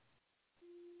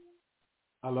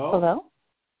 Hello? Hello?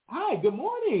 Hi, good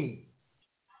morning.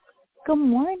 Good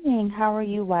morning. How are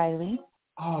you, Wiley?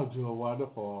 Oh, doing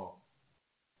wonderful.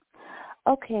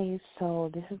 Okay, so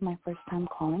this is my first time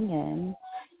calling in.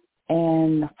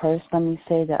 And first, let me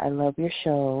say that I love your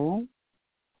show.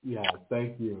 Yeah,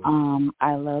 thank you.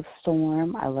 I love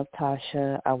Storm. I love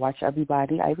Tasha. I watch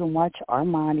everybody. I even watch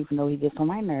Armand, even though he gets on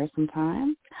my nerves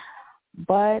sometimes.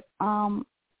 But I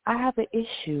have an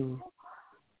issue.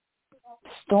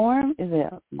 Storm is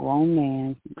a grown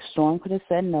man. Storm could have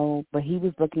said no, but he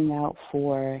was looking out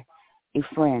for a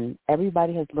friend.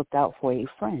 Everybody has looked out for a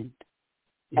friend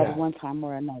at one time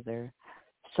or another.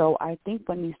 So I think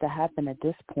what needs to happen at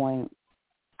this point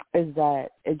is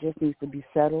that it just needs to be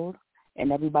settled,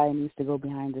 and everybody needs to go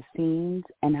behind the scenes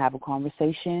and have a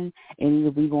conversation, and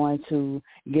either we're going to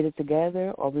get it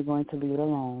together or we're going to leave it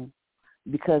alone.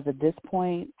 Because at this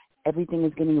point, everything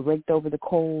is getting raked over the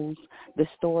coals. The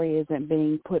story isn't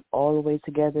being put all the way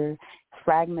together.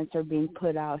 Fragments are being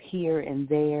put out here and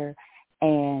there,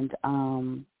 and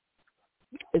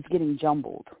it's getting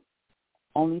jumbled.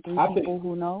 Only three people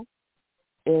who know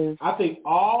is... I think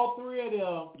all three of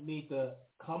them need to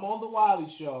come on the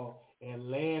Wiley Show and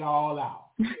lay it all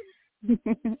out.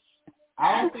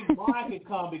 I don't think Brian can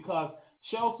come because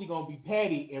Chelsea going to be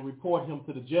petty and report him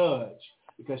to the judge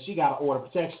because she got an order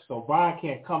of protection, so Brian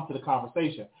can't come to the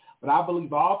conversation. But I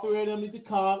believe all three of them need to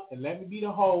come and let me be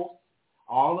the host.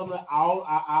 All of them,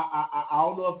 I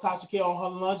don't know if Tasha K on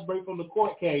her lunch break from the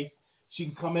court case, she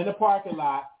can come in the parking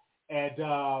lot and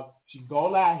she can go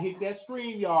live, hit that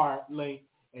StreamYard link,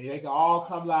 and they can all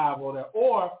come live on there.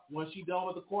 Or when she's done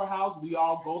with the courthouse, we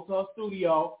all go to her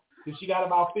studio, because she got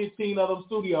about 15 of them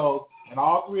studios, and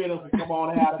all three of them can come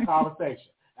on and have a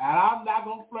conversation. And I'm not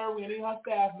going to flirt with any of her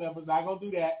staff members. Not going to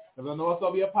do that, because I know it's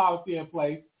going to be a policy in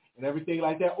place and everything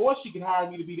like that. Or she can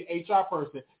hire me to be the HR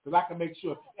person, because I can make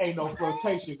sure ain't no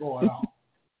flirtation going on.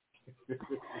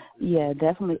 Yeah,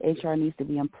 definitely HR needs to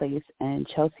be in place, and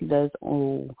Chelsea does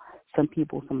owe some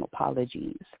people some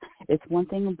apologies. It's one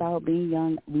thing about being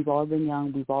young. We've all been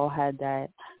young. We've all had that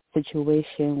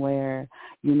situation where,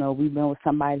 you know, we've been with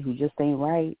somebody who just ain't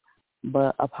right,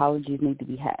 but apologies need to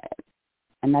be had.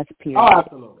 And that's period. Oh,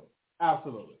 absolutely.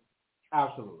 Absolutely.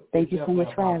 Absolutely. Thank you so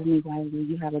much for having me, Wiley.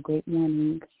 You have a great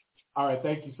morning. All right.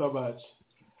 Thank you so much.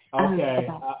 Okay.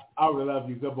 I really love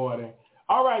you. Good morning.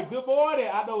 All right. Good morning.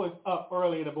 I know it's up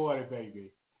early in the morning,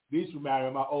 baby. These remind me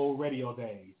of my old radio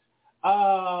days.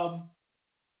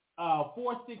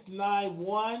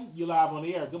 4691, you live on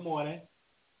the air. Good morning.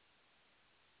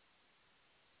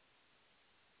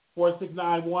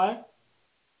 4691.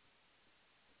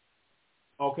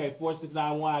 Okay,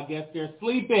 4691, I guess they're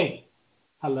sleeping.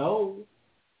 Hello?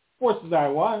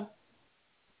 4691.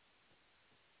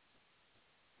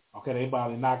 Okay, they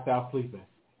probably knocked out sleeping.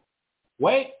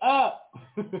 Wake up!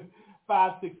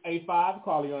 5685,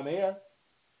 call you on the air.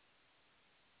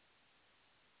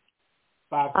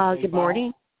 5685. Good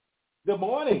morning. Good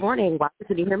morning. Good morning. Wow,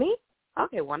 can you hear me?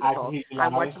 Okay, wonderful. I can hear you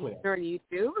I'm loud and watching clear. on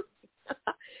YouTube.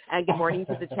 And good morning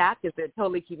to the chat, because they're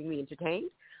totally keeping me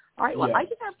entertained. All right, well, Yeah. I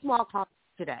just have small comments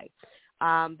today.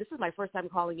 This is my first time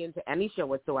calling into any show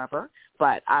whatsoever,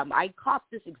 but I caught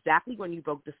this exactly when you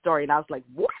broke the story, and I was like,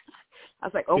 what? I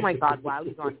was like, oh, my God,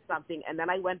 Wiley's on something. And then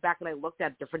I went back and I looked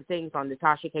at different things on the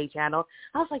Tasha K channel.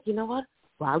 I was like, you know what?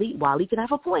 Wiley can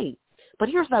have a point. But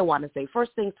here's what I want to say.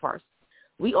 First things first.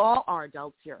 We all are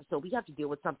adults here, so we have to deal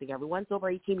with something. Everyone's over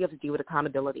 18. We have to deal with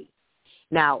accountability.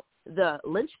 Now, the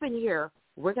linchpin here,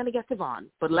 we're going to get to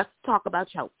Vaughn, but let's talk about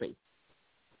Chelsea.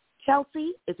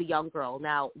 Chelsea is a young girl.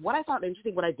 Now, what I found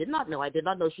interesting, what I did not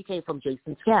know she came from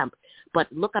Jason's camp. But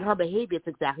look at her behavior. It's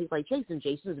exactly like Jason.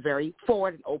 Jason is very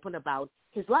forward and open about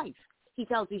his life. He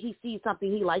tells you he sees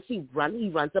something he likes, he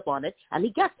runs up on it, and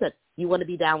he gets it. You want to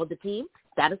be down with the team?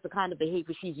 That is the kind of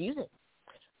behavior she's using.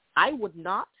 I would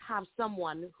not have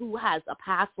someone who has a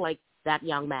past like that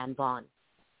young man, Vaughn,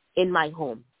 in my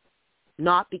home.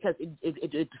 Not because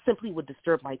it simply would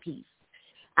disturb my peace.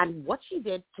 And what she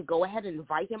did to go ahead and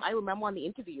invite him, I remember on the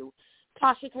interview,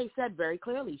 Tasha K said very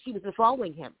clearly she was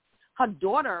following him. Her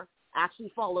daughter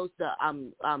actually follows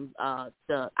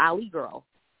the alley girl,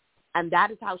 and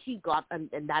that is how she got, and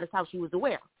that is how she was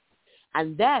aware.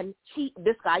 And then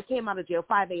this guy came out of jail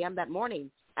 5 a.m. that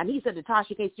morning, and he said to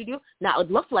Tasha K studio. Now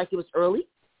it looked like it was early.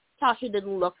 Tasha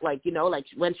didn't look like, like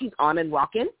when she's on and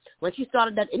rocking. When she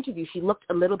started that interview, she looked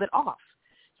a little bit off.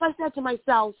 So I said to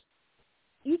myself,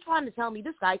 you trying to tell me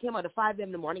this guy came out at 5 a.m.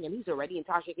 in the morning and he's already in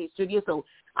Tasha K's studio? So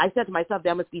I said to myself,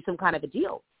 there must be some kind of a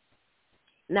deal.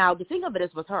 Now, the thing of it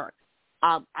is with her,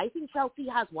 I think Chelsea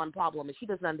has one problem, and she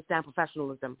doesn't understand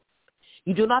professionalism.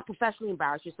 You do not professionally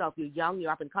embarrass yourself. You're young.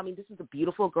 You're up and coming. This is a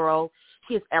beautiful girl.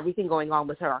 She has everything going on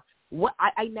with her.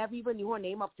 I never even knew her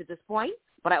name up to this point,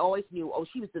 but I always knew,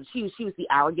 she was the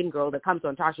arrogant girl that comes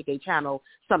on Tasha K channel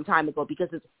some time ago. Because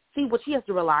what she has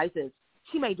to realize is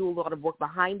she may do a lot of work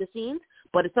behind the scenes,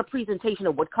 but it's a presentation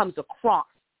of what comes across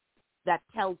that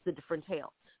tells the different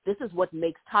tale. This is what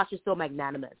makes Tasha so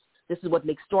magnanimous. This is what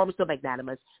makes Storm so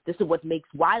magnanimous. This is what makes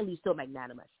Wiley so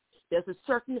magnanimous. There's a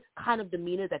certain kind of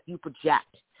demeanor that you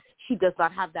project. She does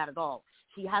not have that at all.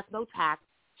 She has no tact.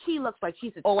 She looks like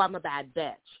she says, I'm a bad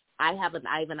bitch. I have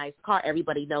a nice car.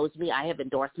 Everybody knows me. I have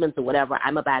endorsements or whatever.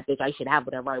 I'm a bad bitch. I should have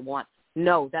whatever I want.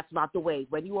 No, that's not the way.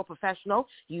 When you are a professional,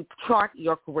 you chart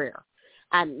your career.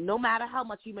 And no matter how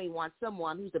much you may want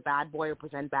someone who's a bad boy or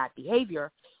present bad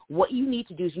behavior, what you need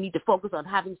to do is you need to focus on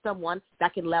having someone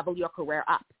that can level your career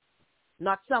up,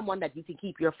 not someone that you can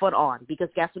keep your foot on. Because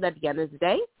guess what, at the end of the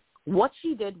day, what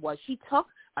she did was she took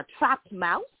a trapped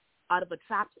mouse out of a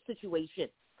trapped situation,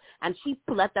 and she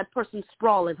let that person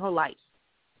sprawl in her life.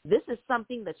 This is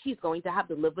something that she's going to have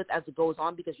to live with as it goes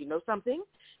on, because you know something?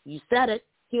 You said it.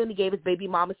 He only gave his baby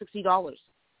mama $60.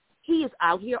 He is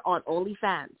out here on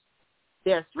OnlyFans.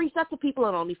 There are 3 sets of people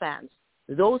on OnlyFans.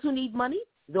 Those who need money,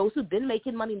 those who've been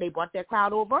making money and they brought their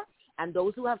crowd over, and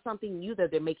those who have something new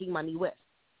that they're making money with.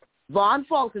 Vaughn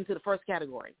falls into the first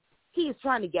category. He is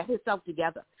trying to get himself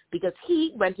together because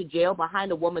he went to jail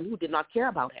behind a woman who did not care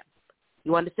about him.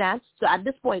 You understand? So at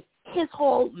this point, his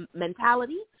whole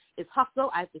mentality is hustle.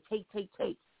 I have to take.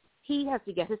 He has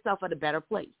to get himself at a better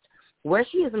place. Where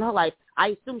she is in her life, I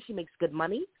assume she makes good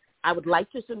money. I would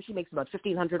like to assume she makes about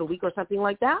 $1,500 a week or something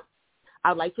like that. I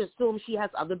would like to assume she has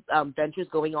other ventures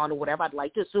going on or whatever. I'd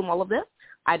like to assume all of this.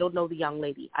 I don't know the young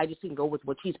lady. I just can go with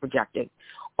what she's projecting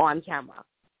on camera.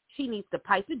 She needs to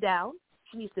pipe it down.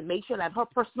 She needs to make sure that her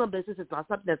personal business is not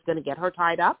something that's going to get her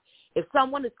tied up. If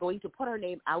someone is going to put her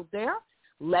name out there,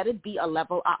 let it be a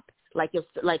level up. Like if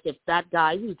that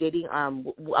guy who's dating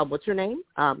what's her name,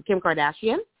 Kim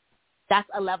Kardashian, that's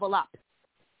a level up.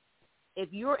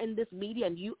 If you're in this media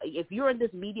if you're in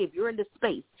this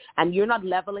space and you're not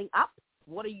leveling up,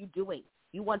 what are you doing?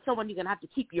 You want someone you're gonna have to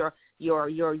keep your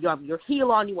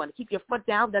heel on. You want to keep your foot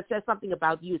down. That says something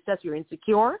about you. It says you're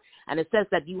insecure, and it says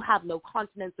that you have no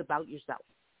confidence about yourself.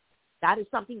 That is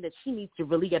something that she needs to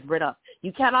really get rid of.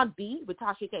 You cannot be with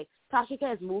Tasha K. Tasha K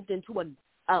has moved into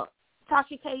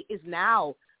Tasha K is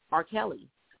now R. Kelly.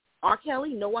 R.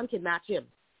 Kelly, no one can match him.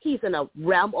 He's in a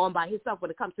realm on by himself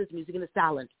when it comes to his music and his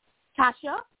talent.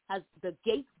 Tasha has the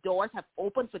doors have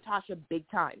opened for Tasha big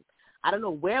time. I don't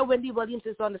know where Wendy Williams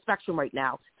is on the spectrum right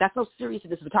now. That's how serious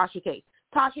it is for Tasha K.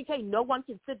 Tasha K, no one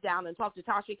can sit down and talk to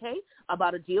Tasha K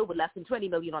about a deal with less than $20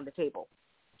 million on the table.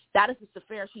 That is just the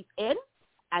affair she's in.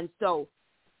 And so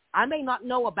I may not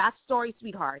know a backstory,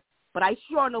 sweetheart, but I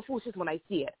sure know foolishness when I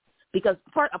see it. Because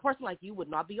a person like you would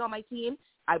not be on my team.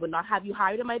 I would not have you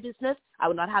hired in my business. I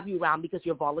would not have you around because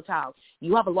you're volatile.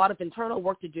 You have a lot of internal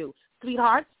work to do.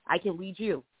 Sweetheart, I can read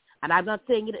you. And I'm not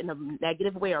saying it in a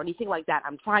negative way or anything like that.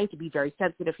 I'm trying to be very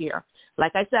sensitive here.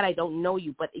 Like I said, I don't know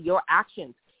you, but your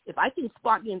actions, if I can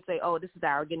spot you and say, oh, this is the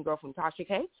arrogant girl from Tasha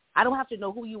K, I don't have to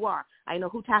know who you are. I know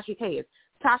who Tasha K is.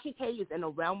 Tasha K is in a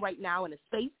realm right now, in a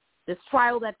space. This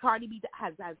trial that Cardi B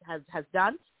has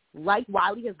done, like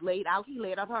Wiley has laid out, he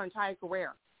laid out her entire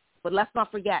career. But let's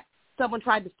not forget, someone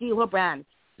tried to steal her brand.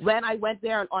 When I went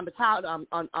there on the cloud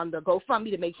on the GoFundMe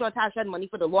to make sure Tasha had money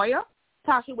for the lawyer,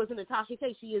 Tasha wasn't a Tasha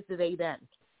K. She is today then.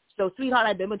 So, sweetheart,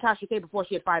 I've been with Tasha K before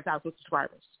she had 5,000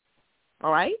 subscribers.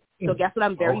 All right? So guess what?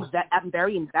 I'm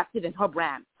very invested in her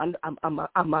brand. I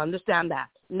understand that.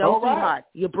 No, sweetheart,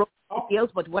 you broke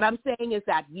deals. But what I'm saying is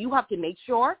that you have to make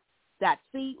sure that,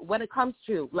 see, when it comes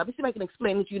to, let me see if I can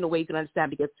explain it to you in a way you can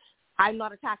understand, because I'm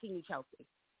not attacking you, Chelsea.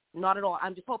 Not at all.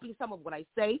 I'm just hoping some of what I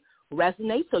say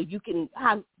resonates so you can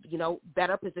have,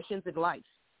 better positions in life.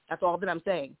 That's all that I'm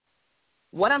saying.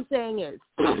 What I'm saying is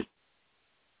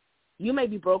you may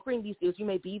be brokering these deals, you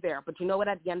may be there, but you know what,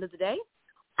 at the end of the day,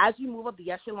 as you move up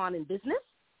the echelon in business,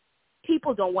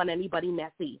 people don't want anybody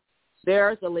messy.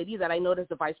 There's a lady that I know that's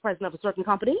the vice president of a certain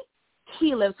company.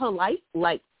 She lives her life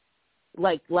like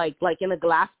in a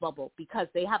glass bubble because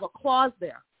they have a clause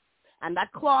there. And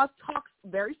that clause talks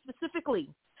very specifically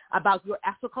about your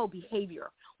ethical behavior,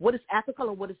 what is ethical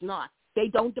and what is not. They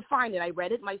don't define it. I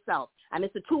read it myself. And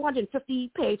it's a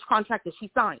 250-page contract that she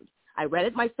signed. I read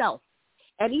it myself.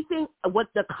 Anything, what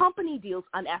the company deals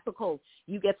unethical,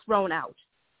 you get thrown out.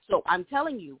 So I'm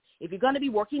telling you, if you're going to be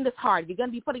working this hard, if you're going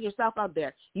to be putting yourself out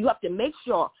there, you have to make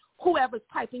sure whoever's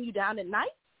piping you down at night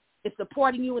is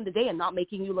supporting you in the day and not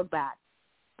making you look bad.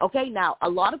 Okay, now, a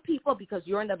lot of people, because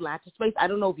you're in the Atlanta space, I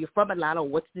don't know if you're from Atlanta or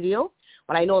what's the deal,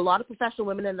 but I know a lot of professional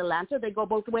women in Atlanta, they go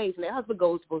both ways, and their husband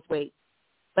goes both ways.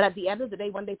 But at the end of the day,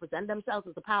 when they present themselves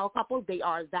as a power couple, they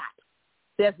are that.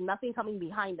 There's nothing coming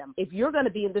behind them. If you're going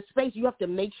to be in this space, you have to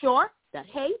make sure that,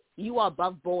 hey, you are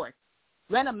above board.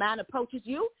 When a man approaches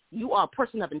you, you are a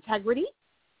person of integrity.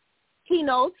 He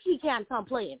knows he can't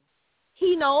complain.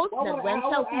 He knows that when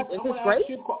Chelsea's in his grace,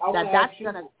 that's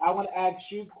going to... I want to ask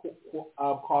you,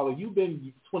 Carla, you've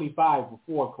been 25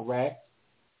 before, correct?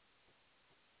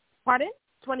 Pardon?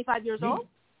 25 years old?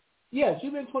 Yes,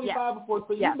 you've been 25 before,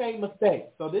 so you made mistakes.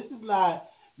 So this is not,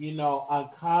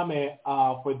 uncommon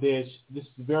for this. This is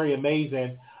very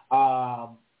amazing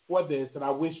for this, and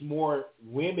I wish more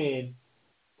women,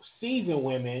 seasoned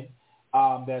women,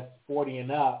 that's 40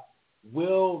 and up,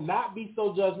 will not be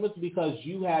so judgmental because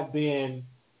you have been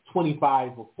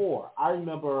 25 before. I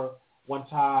remember one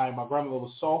time my grandmother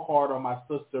was so hard on my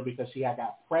sister because she had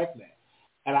got pregnant.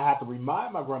 And I had to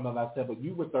remind my grandmother, I said, but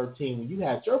you were 13 when you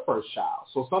had your first child.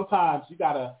 So sometimes you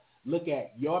got to look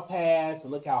at your past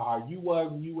and look how hard you were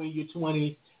when you were in your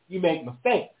 20s. You make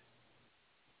mistakes.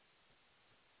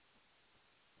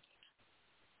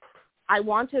 I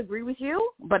want to agree with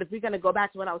you, but if we're going to go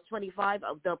back to when I was 25,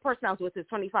 the person I was with is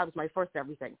 25 was my first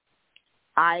everything.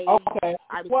 Okay.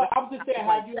 I'm just saying,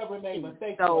 have you ever made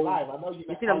mistakes in your life? I know you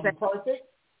perfect.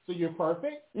 So you're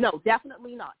perfect? No,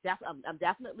 definitely not. I'm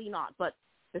definitely not. But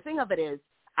the thing of it is,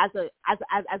 as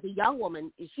a young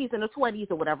woman, if she's in her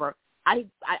 20s or whatever, I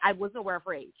wasn't aware of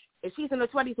her age. If she's in her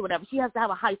 20s or whatever, she has to have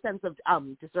a high sense of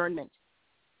discernment.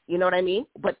 You know what I mean?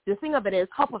 But the thing of it is,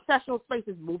 her professional space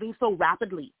is moving so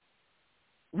rapidly.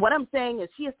 What I'm saying is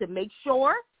she has to make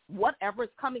sure whatever is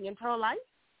coming into her life,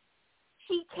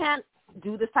 she can't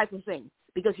do this type of thing.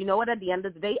 Because you know what, at the end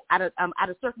of the day, at a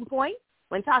certain point,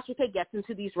 when Tasha K gets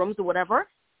into these rooms or whatever,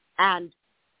 and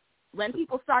when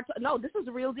people start to, no, this is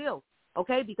the real deal,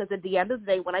 okay? Because at the end of the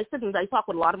day, when I sit and I talk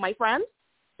with a lot of my friends,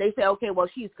 they say, okay, well,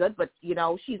 she's good, but, you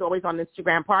know, she's always on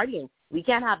Instagram partying. We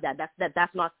can't have that.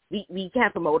 That's not, we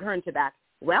can't promote her into that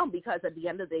realm because at the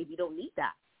end of the day, we don't need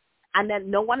that. And then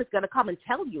no one is going to come and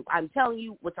tell you. I'm telling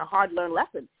you it's a hard-learned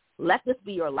lesson. Let this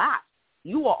be your last.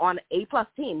 You are on an A+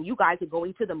 team. You guys are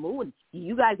going to the moon.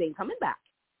 You guys ain't coming back.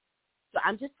 So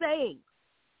I'm just saying,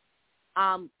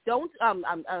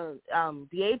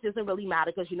 the age doesn't really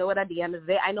matter because you know what, at the end of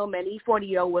the day, I know many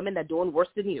 40-year-old women that are doing worse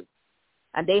than you.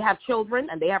 And they have children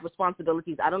and they have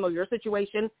responsibilities. I don't know your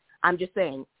situation. I'm just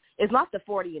saying, it's not the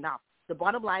 40 enough. The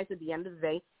bottom line is at the end of the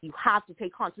day, you have to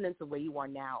take continence of where you are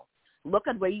now. Look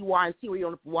at where you are and see where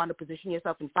you want to position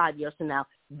yourself in 5 years from now.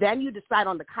 Then you decide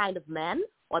on the kind of men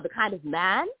or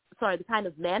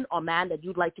men or man that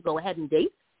you'd like to go ahead and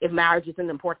date if marriage isn't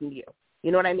important to you.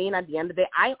 You know what I mean? At the end of the day,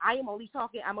 I am only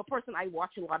talking, I'm a person, I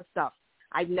watch a lot of stuff.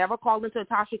 I've never called into a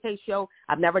Tasha K show.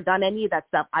 I've never done any of that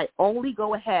stuff. I only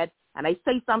go ahead and I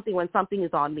say something when something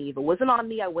is on me. If it wasn't on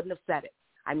me, I wouldn't have said it.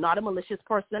 I'm not a malicious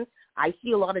person. I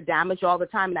see a lot of damage all the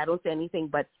time, and I don't say anything.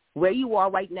 But where you are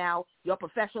right now, your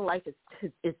professional life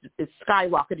is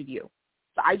skyrocketed you.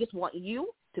 So I just want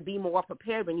you to be more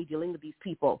prepared when you're dealing with these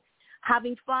people.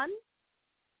 Having fun,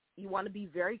 you want to be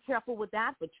very careful with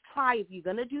that, but try, if you're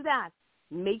going to do that,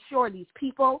 make sure these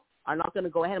people are not going to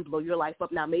go ahead and blow your life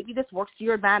up. Now, maybe this works to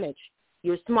your advantage.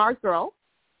 You're a smart girl.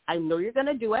 I know you're going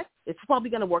to do it. It's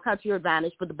probably going to work out to your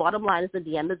advantage, but the bottom line is at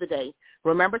the end of the day,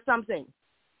 remember something.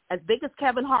 As big as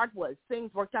Kevin Hart was,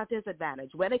 things worked out to his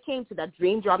advantage. When it came to that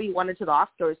dream job he wanted to the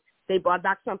Oscars, they brought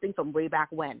back something from way back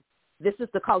when. This is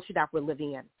the culture that we're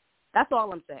living in. That's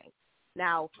all I'm saying.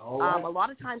 Now, a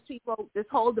lot of times people, this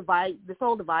whole divide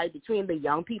between the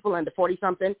young people and the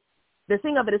 40-something, the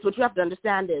thing of it is what you have to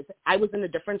understand is I was in a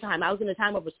different time. I was in a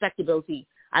time of respectability.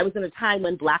 I was in a time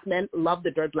when black men loved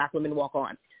the dirt black women walk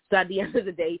on. So at the end of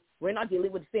the day, we're not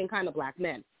dealing with the same kind of black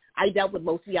men. I dealt with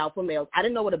mostly alpha males. I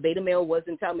didn't know what a beta male was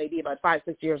until maybe about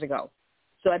 5-6 years ago.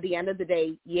 So at the end of the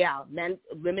day, yeah,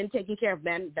 women taking care of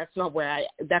men, that's not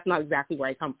exactly where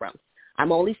I come from.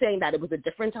 I'm only saying that it was a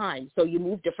different time. So you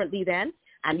move differently then,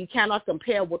 and you cannot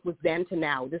compare what was then to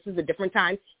now. This is a different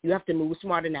time. You have to move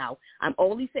smarter now. I'm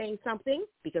only saying something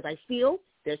because I feel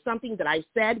there's something that I've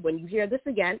said when you hear this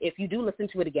again, if you do listen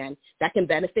to it again, that can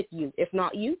benefit you. If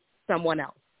not you, someone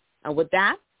else. And with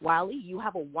that, Wiley, you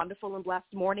have a wonderful and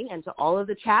blessed morning. And to all of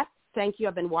the chat, thank you.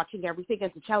 I've been watching everything.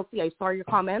 And to Chelsea, I saw your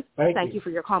comments. Thank you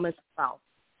for your comments as well.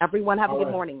 Everyone have a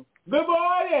good morning. Good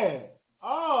morning.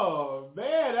 Oh,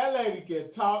 man, that lady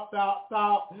can talk.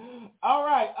 All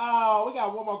right, we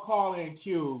got one more call in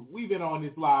queue. We've been on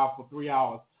this live for 3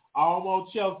 hours.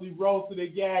 Almost Chelsea roasting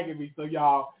and gagging me. So,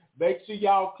 y'all, make sure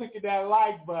y'all clicking that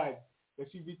like button.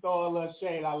 Because she be throwing a little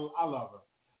shade. I love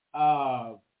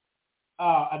her.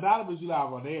 Anonymous, you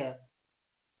live on air.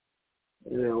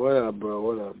 Yeah, what up,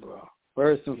 bro?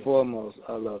 First and foremost,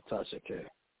 I love Tasha K.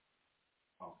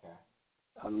 Okay.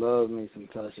 I love me some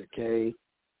Tasha K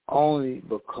only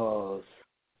because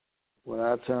when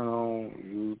I turn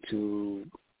on YouTube,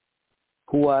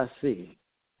 who I see,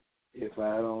 if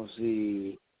I don't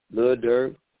see Lil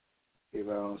Durk, if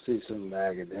I don't see some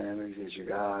academics in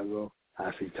Chicago,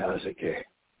 I see Tasha K.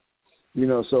 You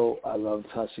know, so I love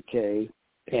Tasha K.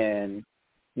 And,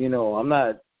 you know, I'm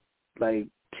not like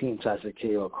Team Tasha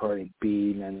K or Cardi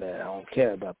B and that. I don't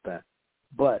care about that.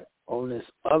 But on this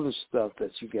other stuff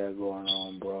that you got going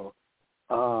on, bro,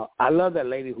 I love that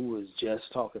lady who was just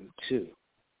talking to.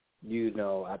 You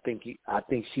know, I think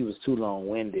she was too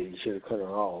long-winded. You should have cut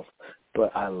her off.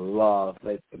 But I love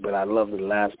the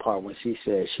last part when she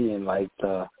said she didn't like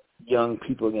the young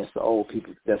people against the old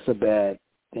people. That's a bad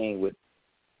thing with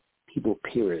people,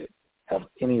 period, of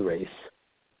any race.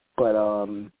 But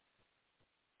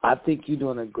I think you're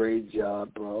doing a great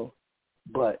job, bro.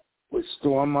 But with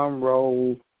Storm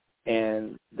Monroe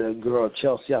and the girl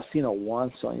Chelsea, I've seen her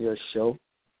once on your show.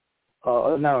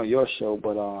 Not on your show,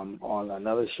 but on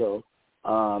another show.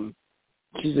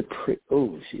 She's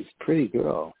she's a pretty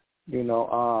girl. You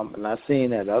know, and I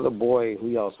seen that other boy who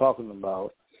y'all was talking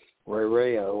about,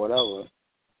 Ray or whatever.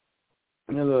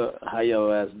 Another high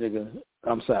yellow ass nigga.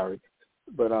 I'm sorry.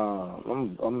 But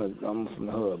I'm from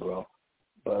the hood, bro.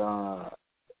 But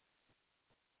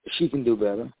she can do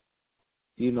better,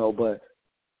 you know. But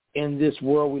in this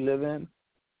world we live in,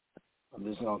 I'm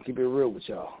just gonna keep it real with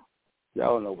y'all.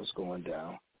 Y'all know what's going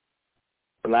down.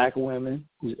 Black women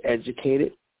who's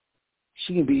educated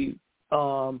she can be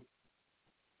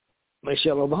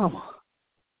Michelle Obama.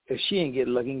 If she ain't get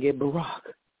lucky, and get Barack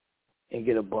and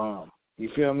get a bomb. You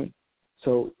feel me?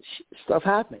 So stuff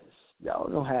happens. Y'all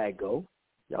know how it go.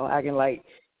 Y'all acting like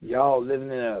y'all living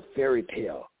in a fairy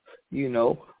tale, you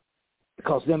know,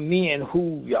 because them men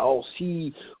who y'all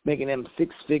see making them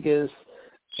 6 figures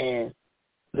and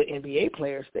the NBA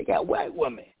players, they got white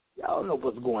women. Y'all know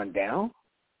what's going down,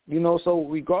 you know. So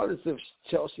regardless if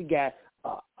Chelsea got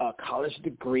a college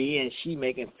degree and she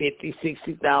making 50,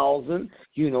 60,000,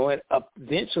 you know, and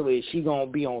eventually she gonna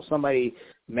be on somebody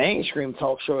mainstream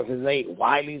talk show if it ain't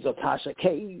Wiley's or Tasha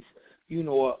K's, you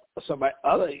know, or somebody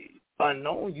other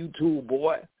unknown YouTube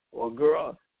boy or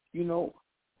girl, you know,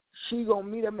 she gonna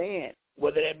meet a man,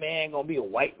 whether that man gonna be a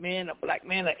white man, a black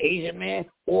man, an Asian man,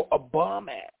 or a bum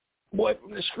ass boy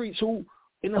from the streets who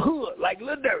in the hood like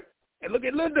Lil Durk. And look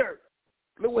at Lil Durk,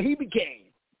 look what he became.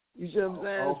 You see what I'm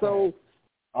saying? Okay. So.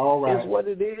 All right. It's what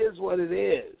it is, what it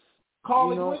is.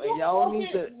 Colin, you know, was you y'all smoking,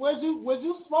 need to. Was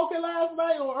you smoking last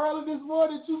night or early this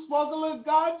morning? Did you smoke a little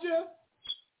ganja?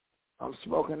 I'm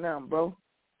smoking now, bro.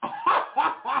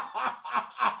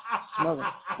 Smoking.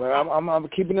 But I'm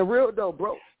keeping it real though,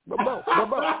 bro. Bro. I'm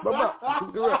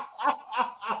keeping it real.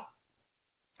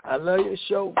 I love your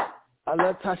show. I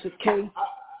love Tasha K.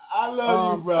 I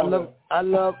love you, brother. I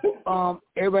love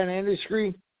everybody in the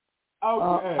industry.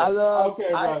 Okay. I love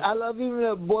okay, I love even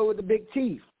the boy with the big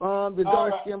teeth. The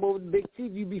dark skinned boy with the big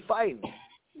teeth. You be fighting.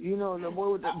 You know, the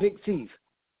boy with the big teeth.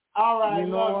 All right, you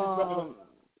know,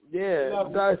 yeah,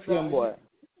 dark skinned boy.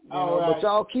 You know, right. but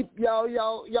y'all keep it up,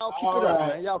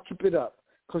 man. Y'all keep it up,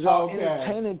 cause y'all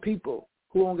entertaining people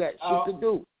who don't got shit to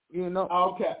do. You know.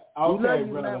 Okay. We love you,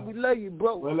 brother. man. We love you,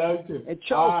 bro. We love you too. And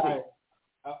Chelsea,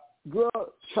 girl,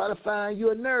 try to find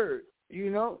you a nerd. You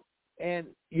know. And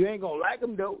you ain't going to like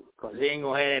him, though, because he ain't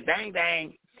going to have that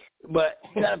dang. But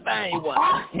you got to find you one.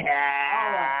 All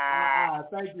right.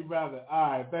 Thank you, brother.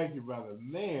 All right. Thank you, brother.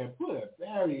 Man, put a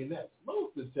battery in that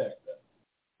smoke detector.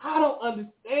 I don't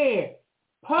understand.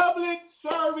 Public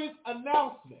service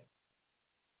announcement.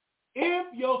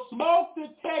 If your smoke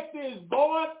detector is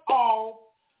going off,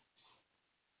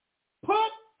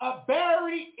 put a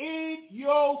battery in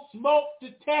your smoke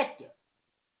detector.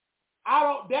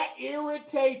 That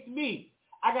irritates me.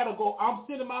 I gotta go. I'm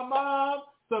sending my mom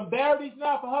some batteries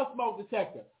now for her smoke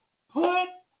detector. Put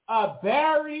a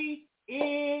battery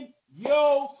in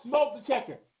your smoke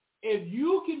detector. If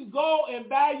you can go and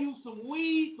buy you some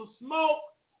weed to smoke,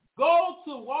 go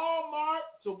to Walmart,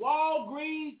 to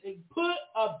Walgreens, and put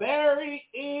a battery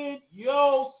in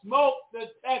your smoke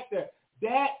detector.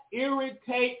 That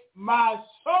irritates my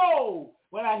soul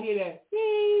when I hear that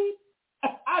beep.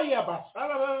 I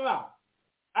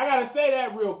got to say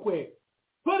that real quick.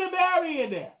 Put a battery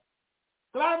in there.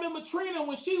 Because I remember Trina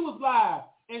when she was live,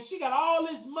 and she got all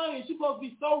this money, and she supposed to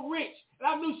be so rich, and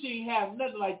I knew she didn't have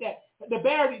nothing like that.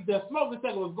 The smoke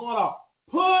detector was going off.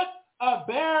 Put a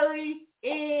battery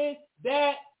in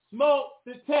that smoke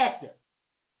detector.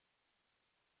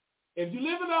 If you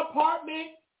live in an apartment,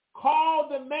 call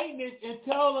the maintenance and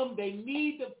tell them they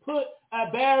need to put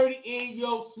a battery in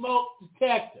your smoke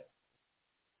detector.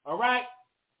 All right?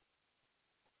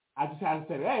 I just had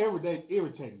to say that. Every day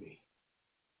irritated me.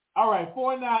 All right,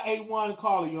 4981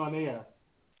 caller, you on the air.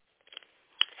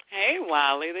 Hey,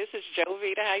 Wiley. This is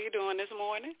Jovita. How you doing this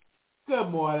morning? Good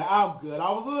morning. I'm good. I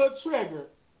was a little triggered.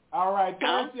 All right,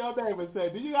 turn to your neighbor and say,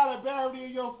 do you got a battery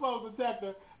in your smoke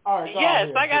detector? All right, yes,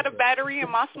 I got a battery in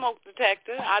my smoke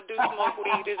detector. I do smoke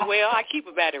weed as well. I keep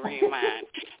a battery in mine.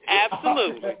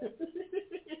 Absolutely.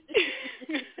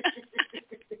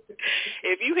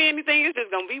 If you hear anything, it's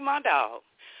just going to be my dog.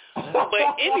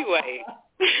 But anyway,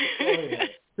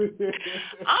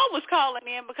 I was calling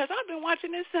in because I've been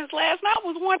watching this since last night. I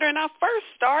was wondering, I first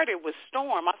started with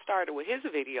Storm. I started with his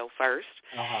video first.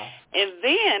 And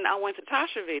then I went to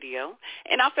Tasha's video,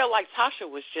 and I felt like Tasha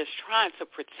was just trying to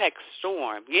protect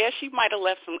Storm. Yeah, she might have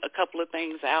left a couple of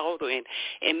things out and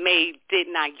did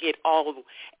not get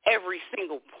every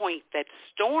single point that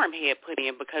Storm had put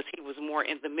in because he was more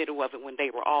in the middle of it when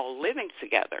they were all living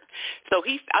together. So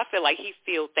I feel like he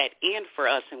filled that in for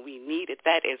us, and we needed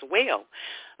that as well.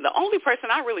 The only person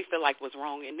I really feel like was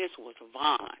wrong in this was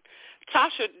Vaughn.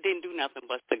 Tasha didn't do nothing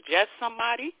but suggest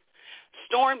somebody.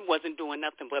 Storm wasn't doing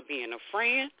nothing but being a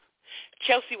friend.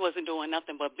 Chelsea wasn't doing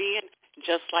nothing but being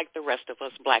just like the rest of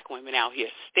us black women out here,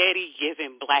 steady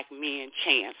giving black men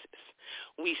chances.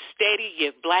 We steady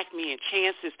give black men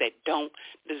chances that don't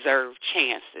deserve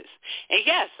chances. And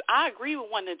yes, I agree with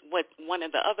what one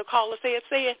of the other callers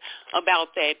said about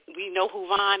that we know who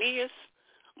Vaughn is,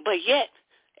 but yet,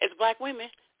 as black women,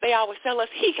 they always tell us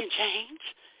he can change.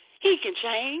 He can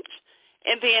change.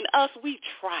 And then us, we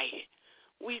try it.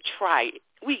 We try it.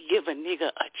 We give a nigga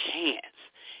a chance.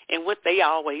 And what they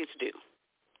always do,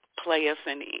 play us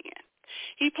in the end.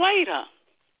 He played her.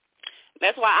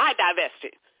 That's why I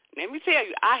divested. Let me tell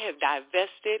you, I have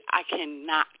divested. I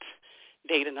cannot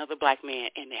date another black man,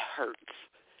 and it hurts.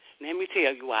 Let me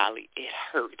tell you, Wiley, it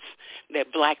hurts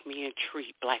that black men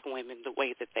treat black women the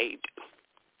way that they do.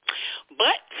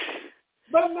 But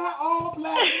not all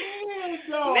black men,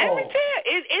 though. Let me tell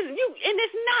you,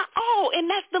 it's not all, and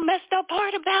that's the messed up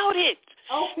part about it.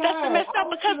 Okay. That's the messed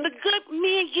up because the good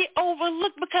men get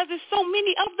overlooked because there's so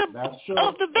many of the bad.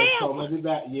 So many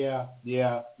bad. Yeah.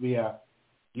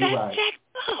 You're that's right. jacked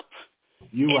up.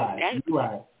 You're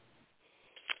right.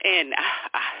 And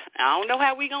I don't know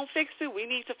how we going to fix it. We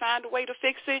need to find a way to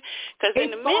fix it. Because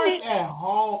in a minute. At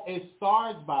home, it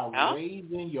starts by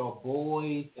raising your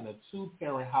boys in a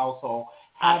two-parent household,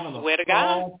 having a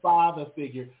strong father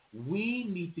figure. We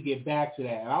need to get back to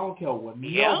that. And I don't care what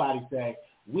nobody says.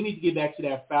 We need to get back to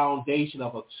that foundation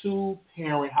of a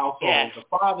two-parent household. Yes. If the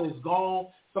father is gone,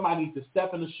 somebody needs to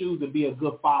step in the shoes and be a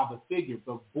good father figure.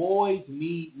 But boys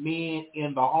need men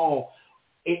in the home.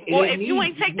 If you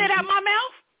ain't take that out my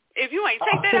mouth, You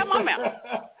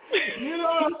know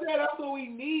what I'm saying? That's what we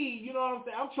need. You know what I'm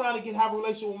saying? I'm trying to have a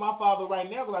relationship with my father right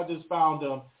now because I just found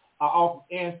him off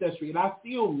Ancestry, and I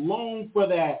still long for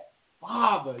that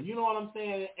father. You know what I'm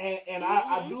saying? And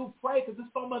I do pray because there's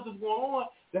so much that's going on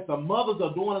that the mothers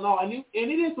are doing and all. And it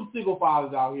is some single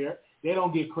fathers out here. They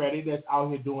don't get credit that's out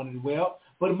here doing it well.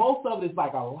 But most of it is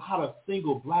like a lot of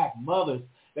single black mothers.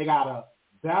 They got to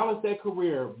balance their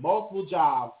career, multiple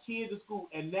jobs, kids at school,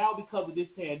 and now because of this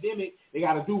pandemic, they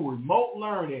got to do remote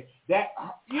learning. That,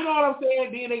 you know what I'm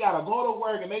saying? Then they got to go to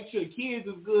work and make sure the kids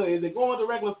is good. Is they going to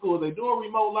regular school? Is they doing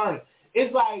remote learning?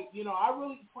 It's like, I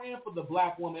really praying for the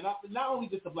black woman. Not only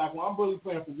just the black woman, I'm really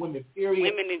praying for women, period.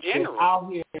 Women in general. Out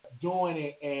here doing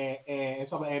it and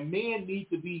something. And men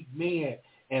need to be men.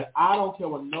 And I don't care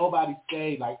what nobody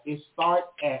say. Like, it starts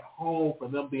at home for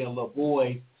them being little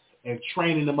boys and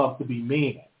training them up to be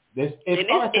men. It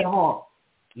starts at home,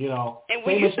 And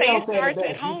when you say it starts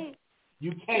at home,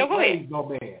 you can't raise no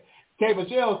man. K.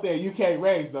 Michelle said you can't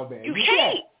raise no man. You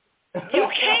can't. You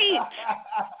can't.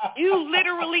 You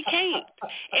literally can't.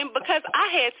 And because I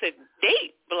had to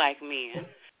date black men,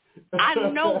 I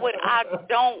know what I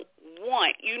don't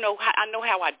want. I know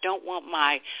how I don't want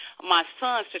my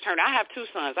sons to turn. I have two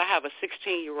sons. I have a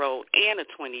 16-year-old and a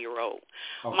 20-year-old.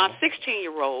 Okay. My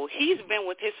 16-year-old, he's been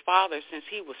with his father since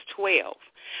he was 12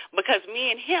 because me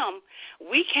and him,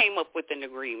 we came up with an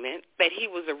agreement that he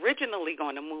was originally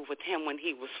going to move with him when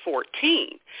he was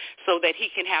 14 so that he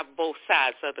can have both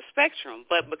sides of the spectrum.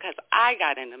 But because I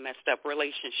got in a messed up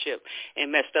relationship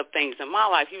and messed up things in my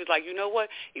life, he was like, you know what,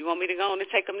 you want me to go on and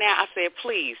take him now? I said,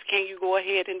 please, can you go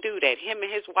ahead and do that? Him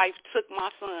and his wife took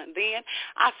my son. Then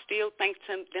I still thank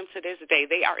them to this day.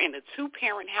 They are in a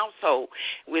two-parent household,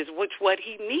 which what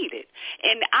he needed.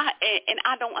 And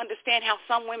I don't understand how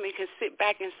some women can sit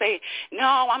back and say,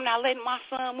 no, I'm not letting my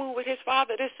son move with his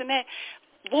father, this and that.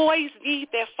 Boys need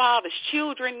their fathers.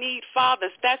 Children need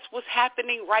fathers. That's what's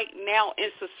happening right now in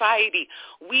society.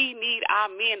 We need our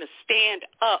men to stand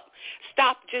up.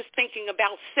 Stop just thinking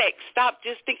about sex. Stop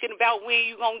just thinking about when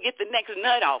you're going to get the next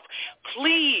nut off.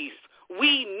 Please,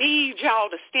 we need y'all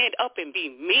to stand up and be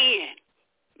men.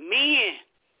 Men.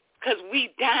 Because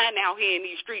we dying out here in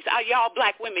these streets. Y'all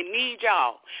black women need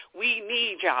y'all. We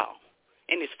need y'all.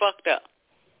 And it's fucked up.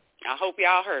 I hope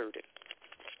y'all heard it.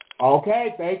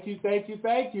 Okay, thank you.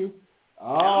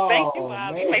 Oh, thank you,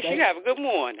 Bob. Make sure you have a good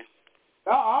morning.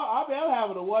 I've been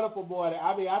having a wonderful morning.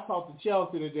 I mean, I talked to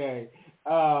Chelsea today.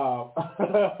 Yeah.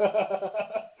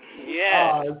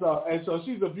 And so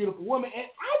she's a beautiful woman. And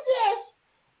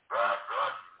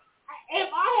if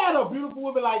I had a beautiful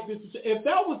woman like this, if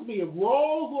that was me, if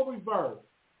roles were reversed,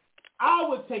 I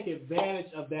would take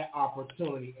advantage of that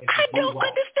opportunity. I don't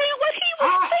understand what he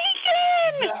was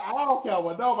thinking. I don't care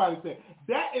what nobody said.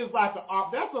 That is like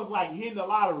that's like hitting the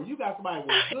lottery. You got somebody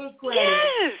with good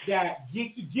credit that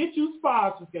get you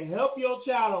sponsors, can help your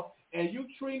channel, and you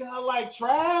treating her like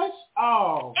trash.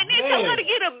 Oh, and then tell her to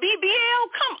get a BBL.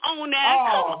 Come on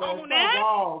now. Come on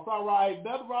now. It's all right.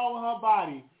 Nothing wrong with her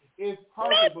body. It's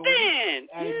perfect. Nothing.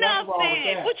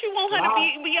 What you want her to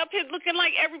be up here looking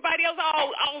like everybody else,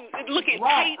 all looking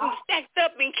tight and stacked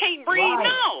up and can't breathe?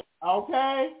 No.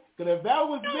 Okay. Because if that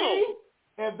was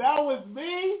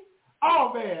me,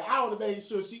 oh man, I would have made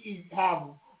sure she have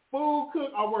food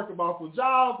cooked. I'm working multiple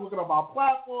jobs, looking on my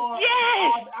platform.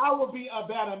 Yes. I would be a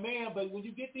better man. But when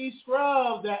you get these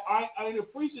scrubs that ain't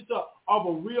appreciative of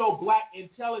a real black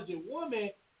intelligent woman,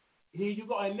 Here you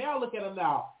go. And now look at him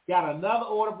now. Got another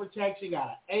order of protection, got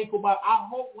an ankle bite. I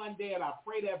hope one day, and I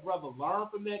pray that brother learn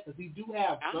from that, because he do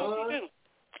have sons.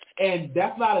 And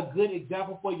that's not a good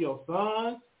example for your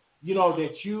sons, you know,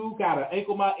 that you got an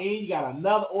ankle bite and you got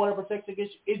another order of protection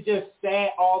against you. It's just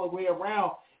sad all the way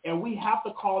around. And we have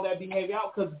to call that behavior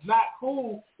out, because it's not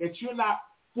cool that you're not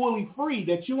fully free,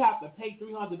 that you have to pay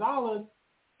 $300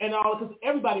 and all, because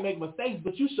everybody makes mistakes,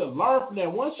 but you should learn from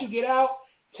that. Once you get out,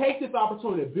 take this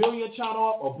opportunity to build your channel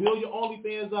up or build your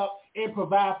OnlyFans up and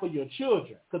provide for your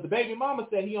children. Because the baby mama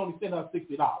said he only sent her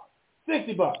 $60.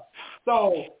 $60.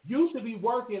 So you should be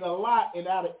working a lot, and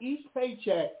out of each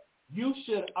paycheck, you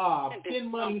should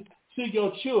send money to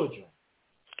your children.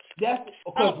 That's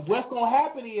because what's going to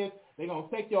happen is they're going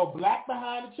to take your black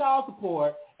behind the child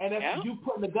support, and that's you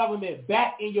putting the government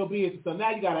back in your business. So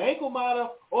now you got an ankle monitor,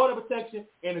 order protection,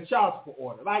 and a child support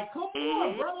order. Like, come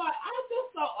on, bro. Like, I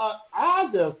just don't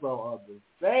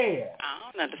understand.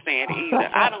 I don't understand either.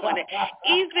 I don't want to.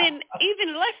 Even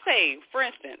let's say, for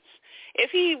instance, if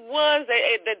he was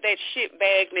that shit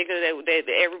bag nigga that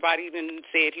everybody even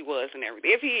said he was and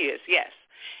everything, if he is, yes.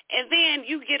 And then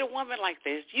you get a woman like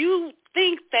this, you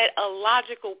think that a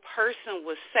logical person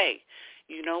would say,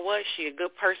 you know what, she a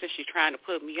good person, she's trying to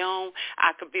put me on,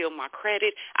 I could build my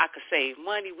credit, I could save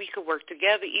money, we could work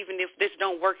together, even if this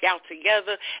don't work out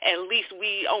together, at least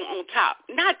we on top.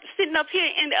 Not sitting up here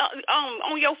and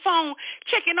on your phone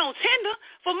checking on Tinder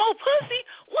for more pussy.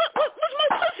 What's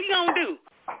more pussy gonna do?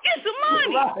 Get some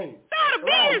money. Right. Start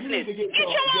a business. Get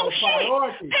your own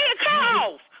shit. Pay a car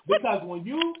off. Because when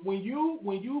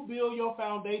you build your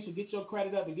foundation, get your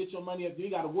credit up and get your money up, you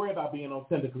got to worry about being on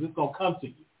Tinder, because it's gonna come to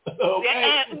you.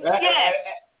 Okay?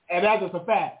 And that's just a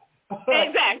fact.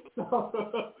 Exactly. So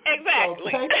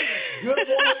Exactly.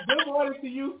 good morning to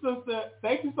you, sister.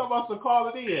 Thank you so much for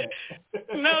calling in.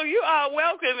 No, you are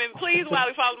welcome. And please,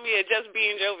 Wiley, follow me at Just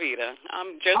Being Jovita.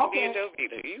 I'm Just Being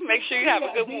Jovita. You make sure you have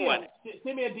a good morning.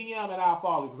 Send me a DM and I'll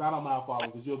follow you, because I don't mind following,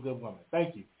 because you're a good woman.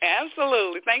 Thank you.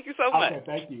 Absolutely. Thank you so much. Okay,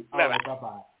 thank you. Bye-bye. All right,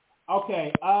 bye-bye.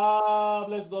 Okay,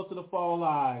 let's go to the phone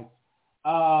line.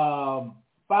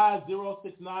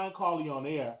 5069, call you on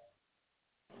air.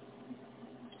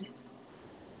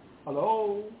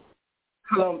 Hello.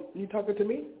 Hello, you talking to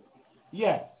me?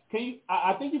 Yes. Can you?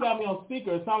 I think you got me on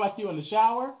speaker. It sounds like you're in the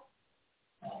shower.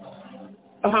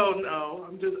 Oh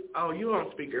no, you're on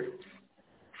speaker.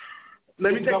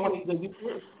 Let me take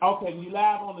Okay, you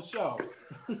live on the show.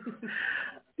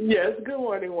 Yes. Good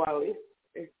morning, Wiley.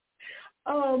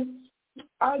 I'm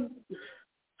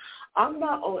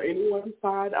not on anyone's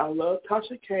side. I love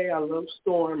Tasha K. I love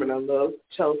Storm, and I love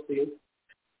Chelsea.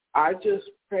 I just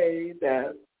pray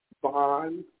that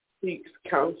Vaughn seeks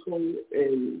counseling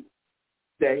and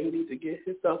that he needs to get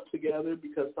himself together,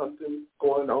 because something's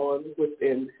going on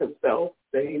within himself,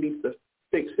 that he needs to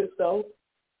fix himself,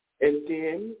 and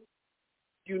then,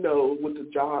 you know, with the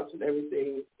jobs and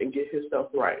everything, and get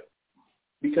himself right.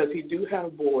 Because he do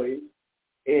have boys,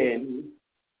 and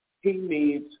he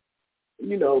needs,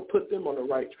 you know, put them on the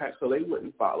right track so they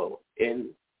wouldn't follow in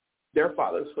their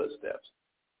father's footsteps.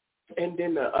 And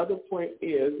then the other point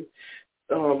is,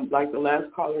 like the last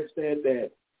caller said,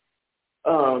 that,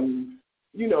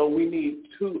 you know, we need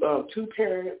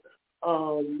two-parent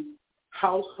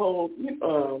household,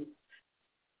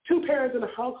 two parents in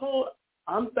a household.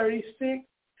 I'm 36.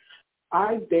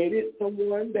 I dated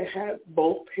someone that had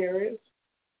both parents,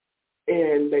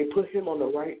 and they put him on the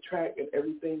right track and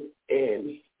everything,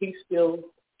 and he still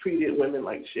treated women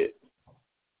like shit.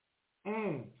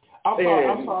 I'm sorry.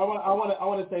 I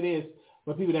want to say this.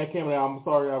 For people that came in, I'm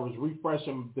sorry, I was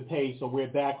refreshing the page, so we're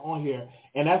back on here.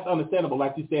 And that's understandable.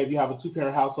 Like you said, if you have a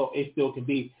two-parent household, it still can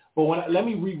be. But let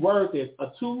me reword this.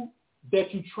 A two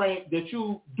that you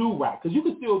do right. Because you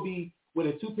can still be with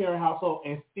a two-parent household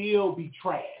and still be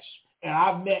trash. And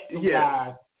I've met some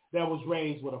guys that was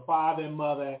raised with a father and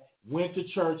mother, went to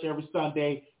church every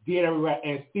Sunday, did everywhere,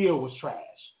 and still was trash.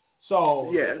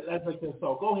 So that's like this.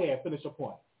 So go ahead, finish your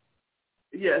point.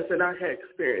 Yes, and I had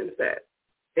experienced that.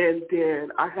 And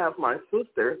then I have my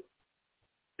sister.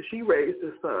 She raised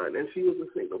a son, and she was a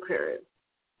single parent.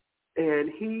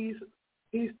 And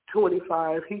he's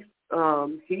 25.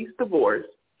 He's divorced.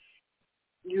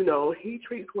 You know, he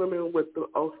treats women with the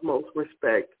utmost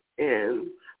respect. And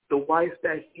the wife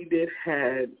that he did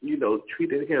had, you know,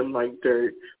 treated him like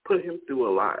dirt, put him through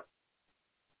a lot.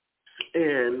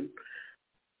 And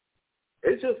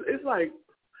it's like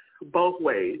both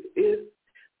ways. It's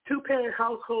two-parent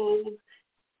households.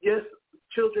 Yes,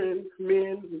 children,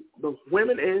 men, the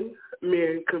women and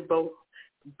men could both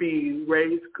be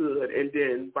raised good, and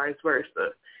then vice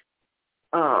versa.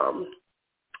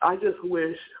 I just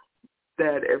wish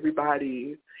that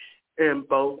everybody in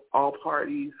all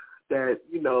parties that,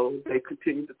 they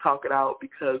continue to talk it out,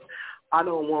 because I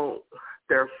don't want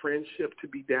their friendship to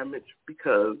be damaged,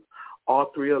 because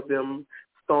all three of them,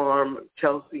 Storm,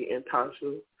 Chelsea, and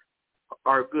Tasha,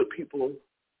 are good people.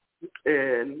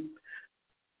 And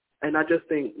I just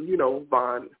think,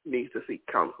 Vaughn needs to seek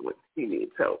counseling. He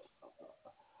needs help.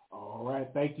 All right.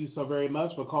 Thank you so very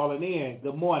much for calling in.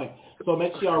 Good morning. So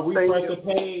make sure y'all refresh the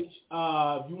page.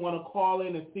 If you want to call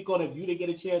in and speak on it, if you didn't get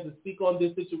a chance to speak on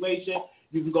this situation,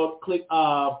 you can go click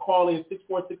call in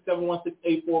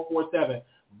 646-716-8447.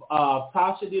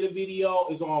 Tasha did a video.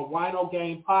 It's on Wino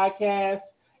Game Podcast.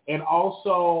 And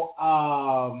also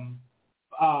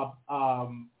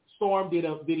Storm did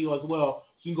a video as well.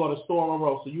 So you can go to Storm and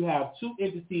Rose. So you have two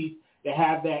entities that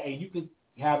have that, and you can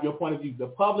have your point of view. The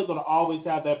public going to always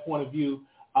have that point of view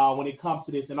when it comes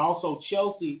to this. And also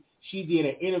Chelsea, she did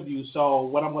an interview. So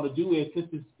what I'm going to do is, since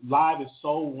this live is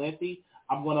so lengthy,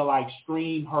 I'm going to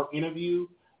stream her interview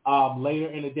later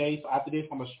in the day. So after this,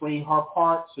 I'm going to stream her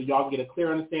part so y'all can get a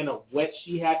clear understanding of what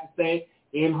she had to say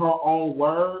in her own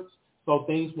words, so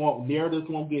narratives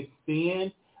won't get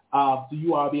spun. So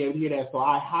you all be able to hear that. So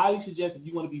I highly suggest, if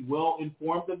you want to be well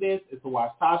informed of this, is to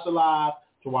watch Tasha live,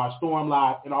 to watch Storm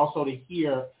live, and also to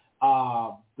hear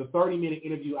the 30-minute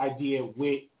interview I did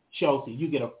with Chelsea. You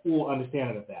get a full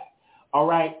understanding of that. All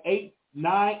right,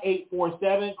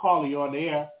 89847, caller, you're on the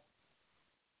air.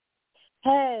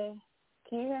 Hey,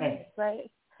 can you hear me? Hey. Right.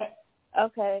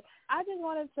 Okay. I just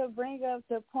wanted to bring up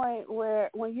the point where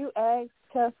when you asked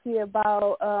Chelsea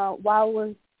about why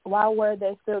were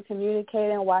they still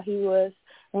communicating while he was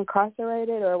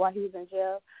incarcerated or while he was in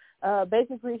jail,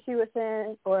 basically she was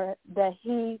saying that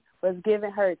he was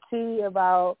giving her tea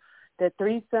about the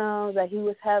threesomes that he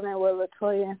was having with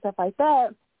LaToya and stuff like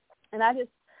that. And I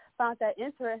just found that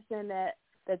interesting that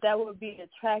would be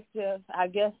attractive, I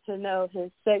guess, to know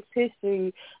his sex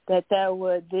history, that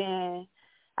would then,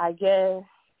 I guess,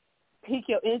 pique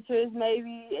your interest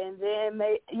maybe, and then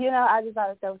I just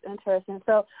thought that was interesting.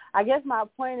 So I guess my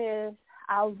point is,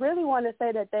 I really want to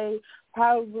say that they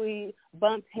probably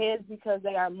bumped heads because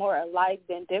they are more alike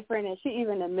than different, and she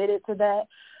even admitted to that.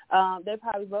 They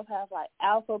probably both have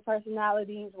alpha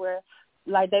personalities where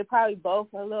they probably both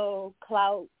a little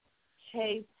clout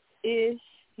chase-ish,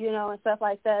 and stuff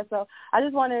like that. So I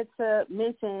just wanted to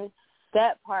mention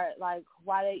that part,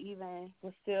 why they even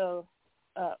were still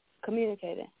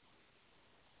communicating.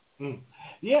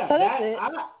 Yeah, so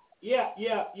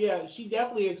yeah. She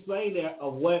definitely explained that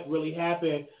of what really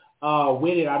happened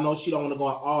with it. I know she don't want to go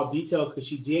into all details because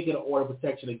she did get an order of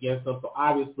protection against them. So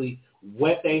obviously,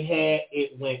 what they had,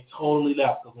 it went totally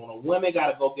left. Because when a woman got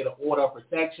to go get an order of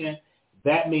protection,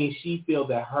 that means she feels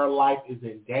that her life is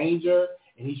in danger,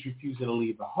 and he's refusing to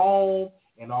leave the home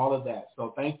and all of that.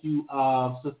 So thank you,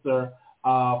 sister,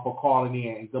 for calling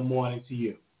in, and good morning to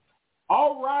you.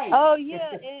 All right. Oh,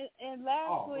 yeah, and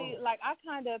lastly, I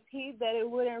kind of peeped that it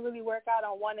wouldn't really work out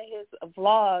on one of his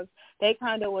vlogs. They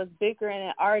kind of was bickering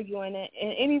and arguing, and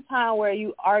any time where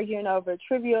you arguing over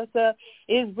trivial stuff,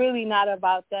 it's really not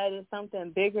about that. It's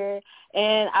something bigger.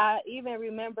 And I even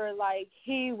remember,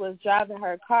 he was driving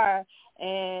her car,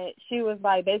 and she was,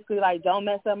 basically, don't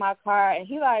mess up my car. And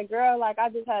he girl, I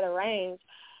just had arranged.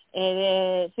 And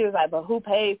then she was like, but who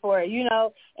paid for it,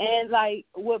 And,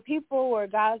 with people or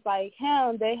guys like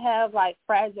him, they have,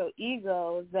 fragile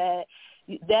egos that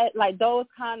those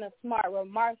kind of smart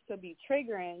remarks could be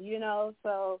triggering,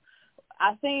 So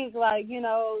I think,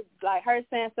 her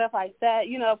saying stuff like that,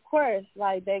 of course,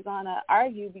 they're going to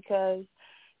argue because,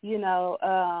 he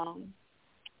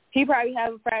probably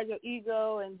have a fragile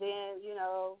ego, and then,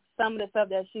 some of the stuff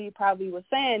that she probably was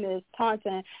saying is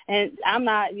taunting. And I'm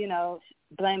not,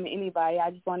 blaming anybody. I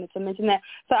just wanted to mention that.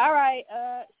 So, all right,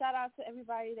 shout out to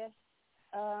everybody that's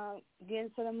getting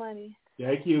to the money.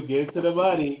 Thank you. Get to the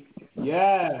money.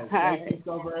 Yes. Thank you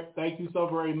so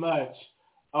very much.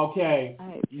 Okay.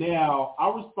 Right. Now, I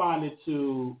responded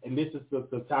to, and this is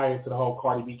the tie into the whole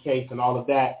Cardi B case and all of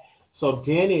that. So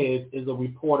Dennis is a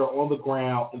reporter on the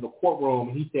ground in the courtroom,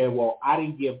 and he said, well, I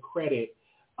didn't give credit.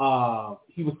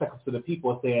 He was talking to the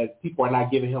people and said people are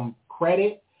not giving him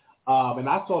credit. And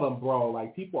I told him,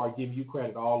 bro, people are giving you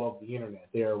credit all over the internet.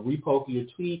 They're reposting your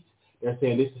tweets. They're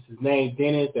saying this is his name,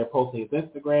 Dennis. They're posting his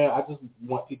Instagram. I just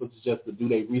want people to do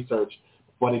their research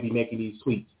before they be making these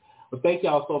tweets. But thank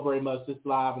y'all so very much. This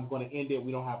live, I'm going to end it.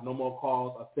 We don't have no more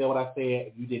calls. I said what I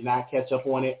said. If you did not catch up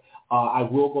on it, I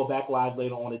will go back live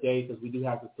later on today because we do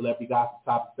have the celebrity gossip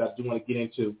topics that I do want to get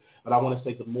into. But I want to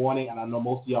say good morning, and I know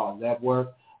most of y'all is at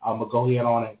work. I'm going to go ahead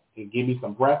on it and give me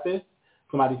some breakfast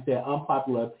Somebody said,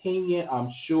 unpopular opinion,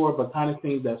 I'm sure, but kind of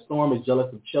seems that Storm is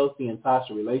jealous of Chelsea and Tasha's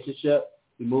relationship.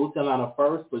 He moved to Atlanta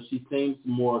first, but she seems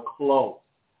more close.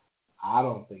 I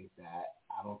don't think that.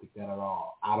 I don't think that at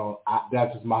all.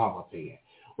 That's just my humble opinion.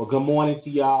 Well, good morning to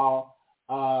y'all.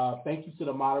 Thank you to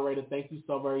the moderator. Thank you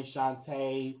so very,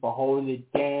 Shantae, for holding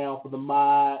it down for the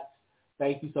mods.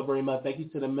 Thank you so very much. Thank you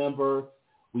to the members.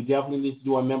 We definitely need to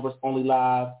do a members only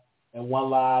live and one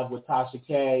live with Tasha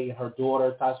K and her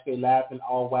daughter. Tasha K laughing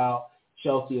all while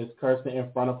Chelsea is cursing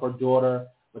in front of her daughter,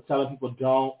 but telling people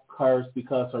don't curse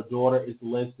because her daughter is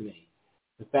listening.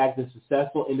 The fact that a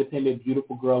successful, independent,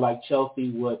 beautiful girl like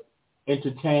Chelsea would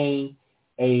entertain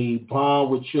a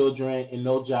bond with children and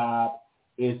no job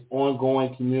is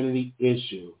ongoing community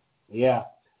issue. Yeah,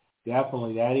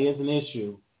 definitely. That is an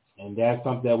issue, and that's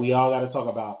something that we all got to talk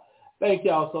about. Thank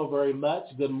y'all so very much.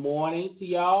 Good morning to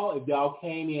y'all. If y'all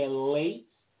came in late,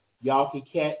 y'all can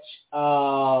catch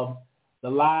the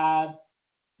live.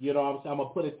 You know what I'm saying? I'm going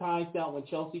to put a timestamp when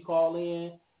Chelsea call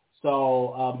in,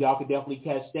 so y'all can definitely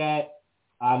catch that.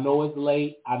 I know it's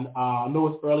late. I know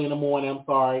it's early in the morning. I'm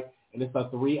sorry. And it's a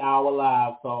 3-hour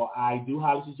live, so I do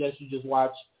highly suggest you just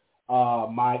watch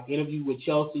my interview with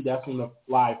Chelsea. That's when the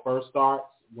live first starts,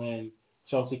 when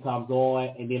Chelsea comes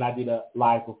on, and then I did a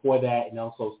live before that, and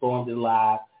also Storm did a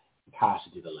live, and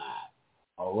Tasha did a live.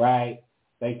 All right?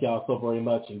 Thank y'all so very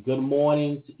much, and good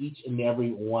morning to each and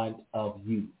every one of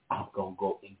you. I'm going to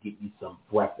go and get me some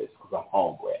breakfast because I'm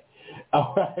hungry.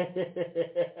 All right?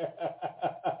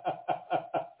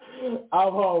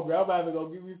 I'm hungry. I'm about to go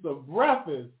get me some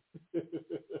breakfast.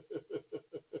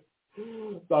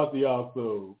 Talk to y'all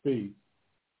soon. Peace.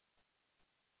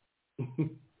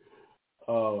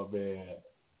 Oh, man.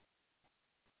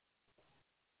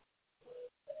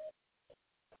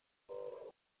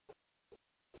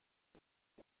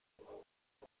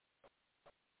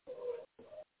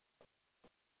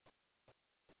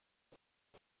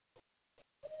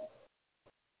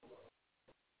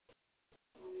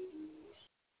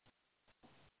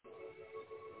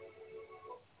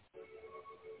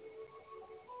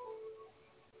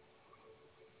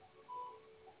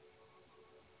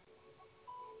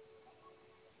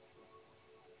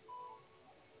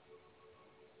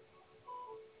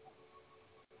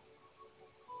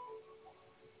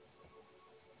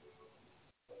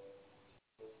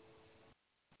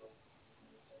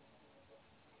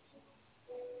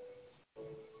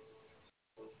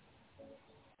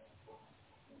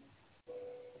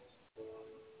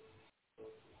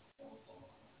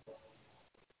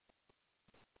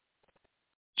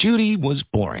 Judy was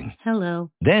boring. Hello.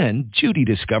 Then Judy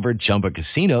discovered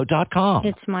ChumbaCasino.com.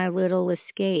 It's my little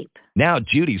escape. Now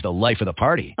Judy's the life of the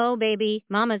party. Oh, baby,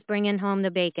 mama's bringing home the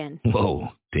bacon. Whoa,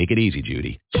 take it easy,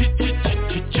 Judy.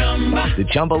 The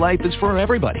Chumba life is for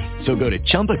everybody. So go to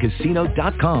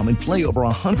ChumbaCasino.com and play over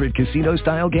 100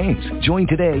 casino-style games. Join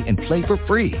today and play for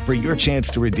free for your chance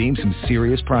to redeem some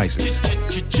serious prizes.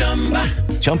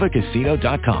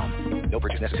 ChumbaCasino.com. No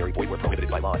purchase necessary. Void where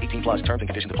prohibited by law. 18+ terms and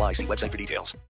conditions apply. See website for details.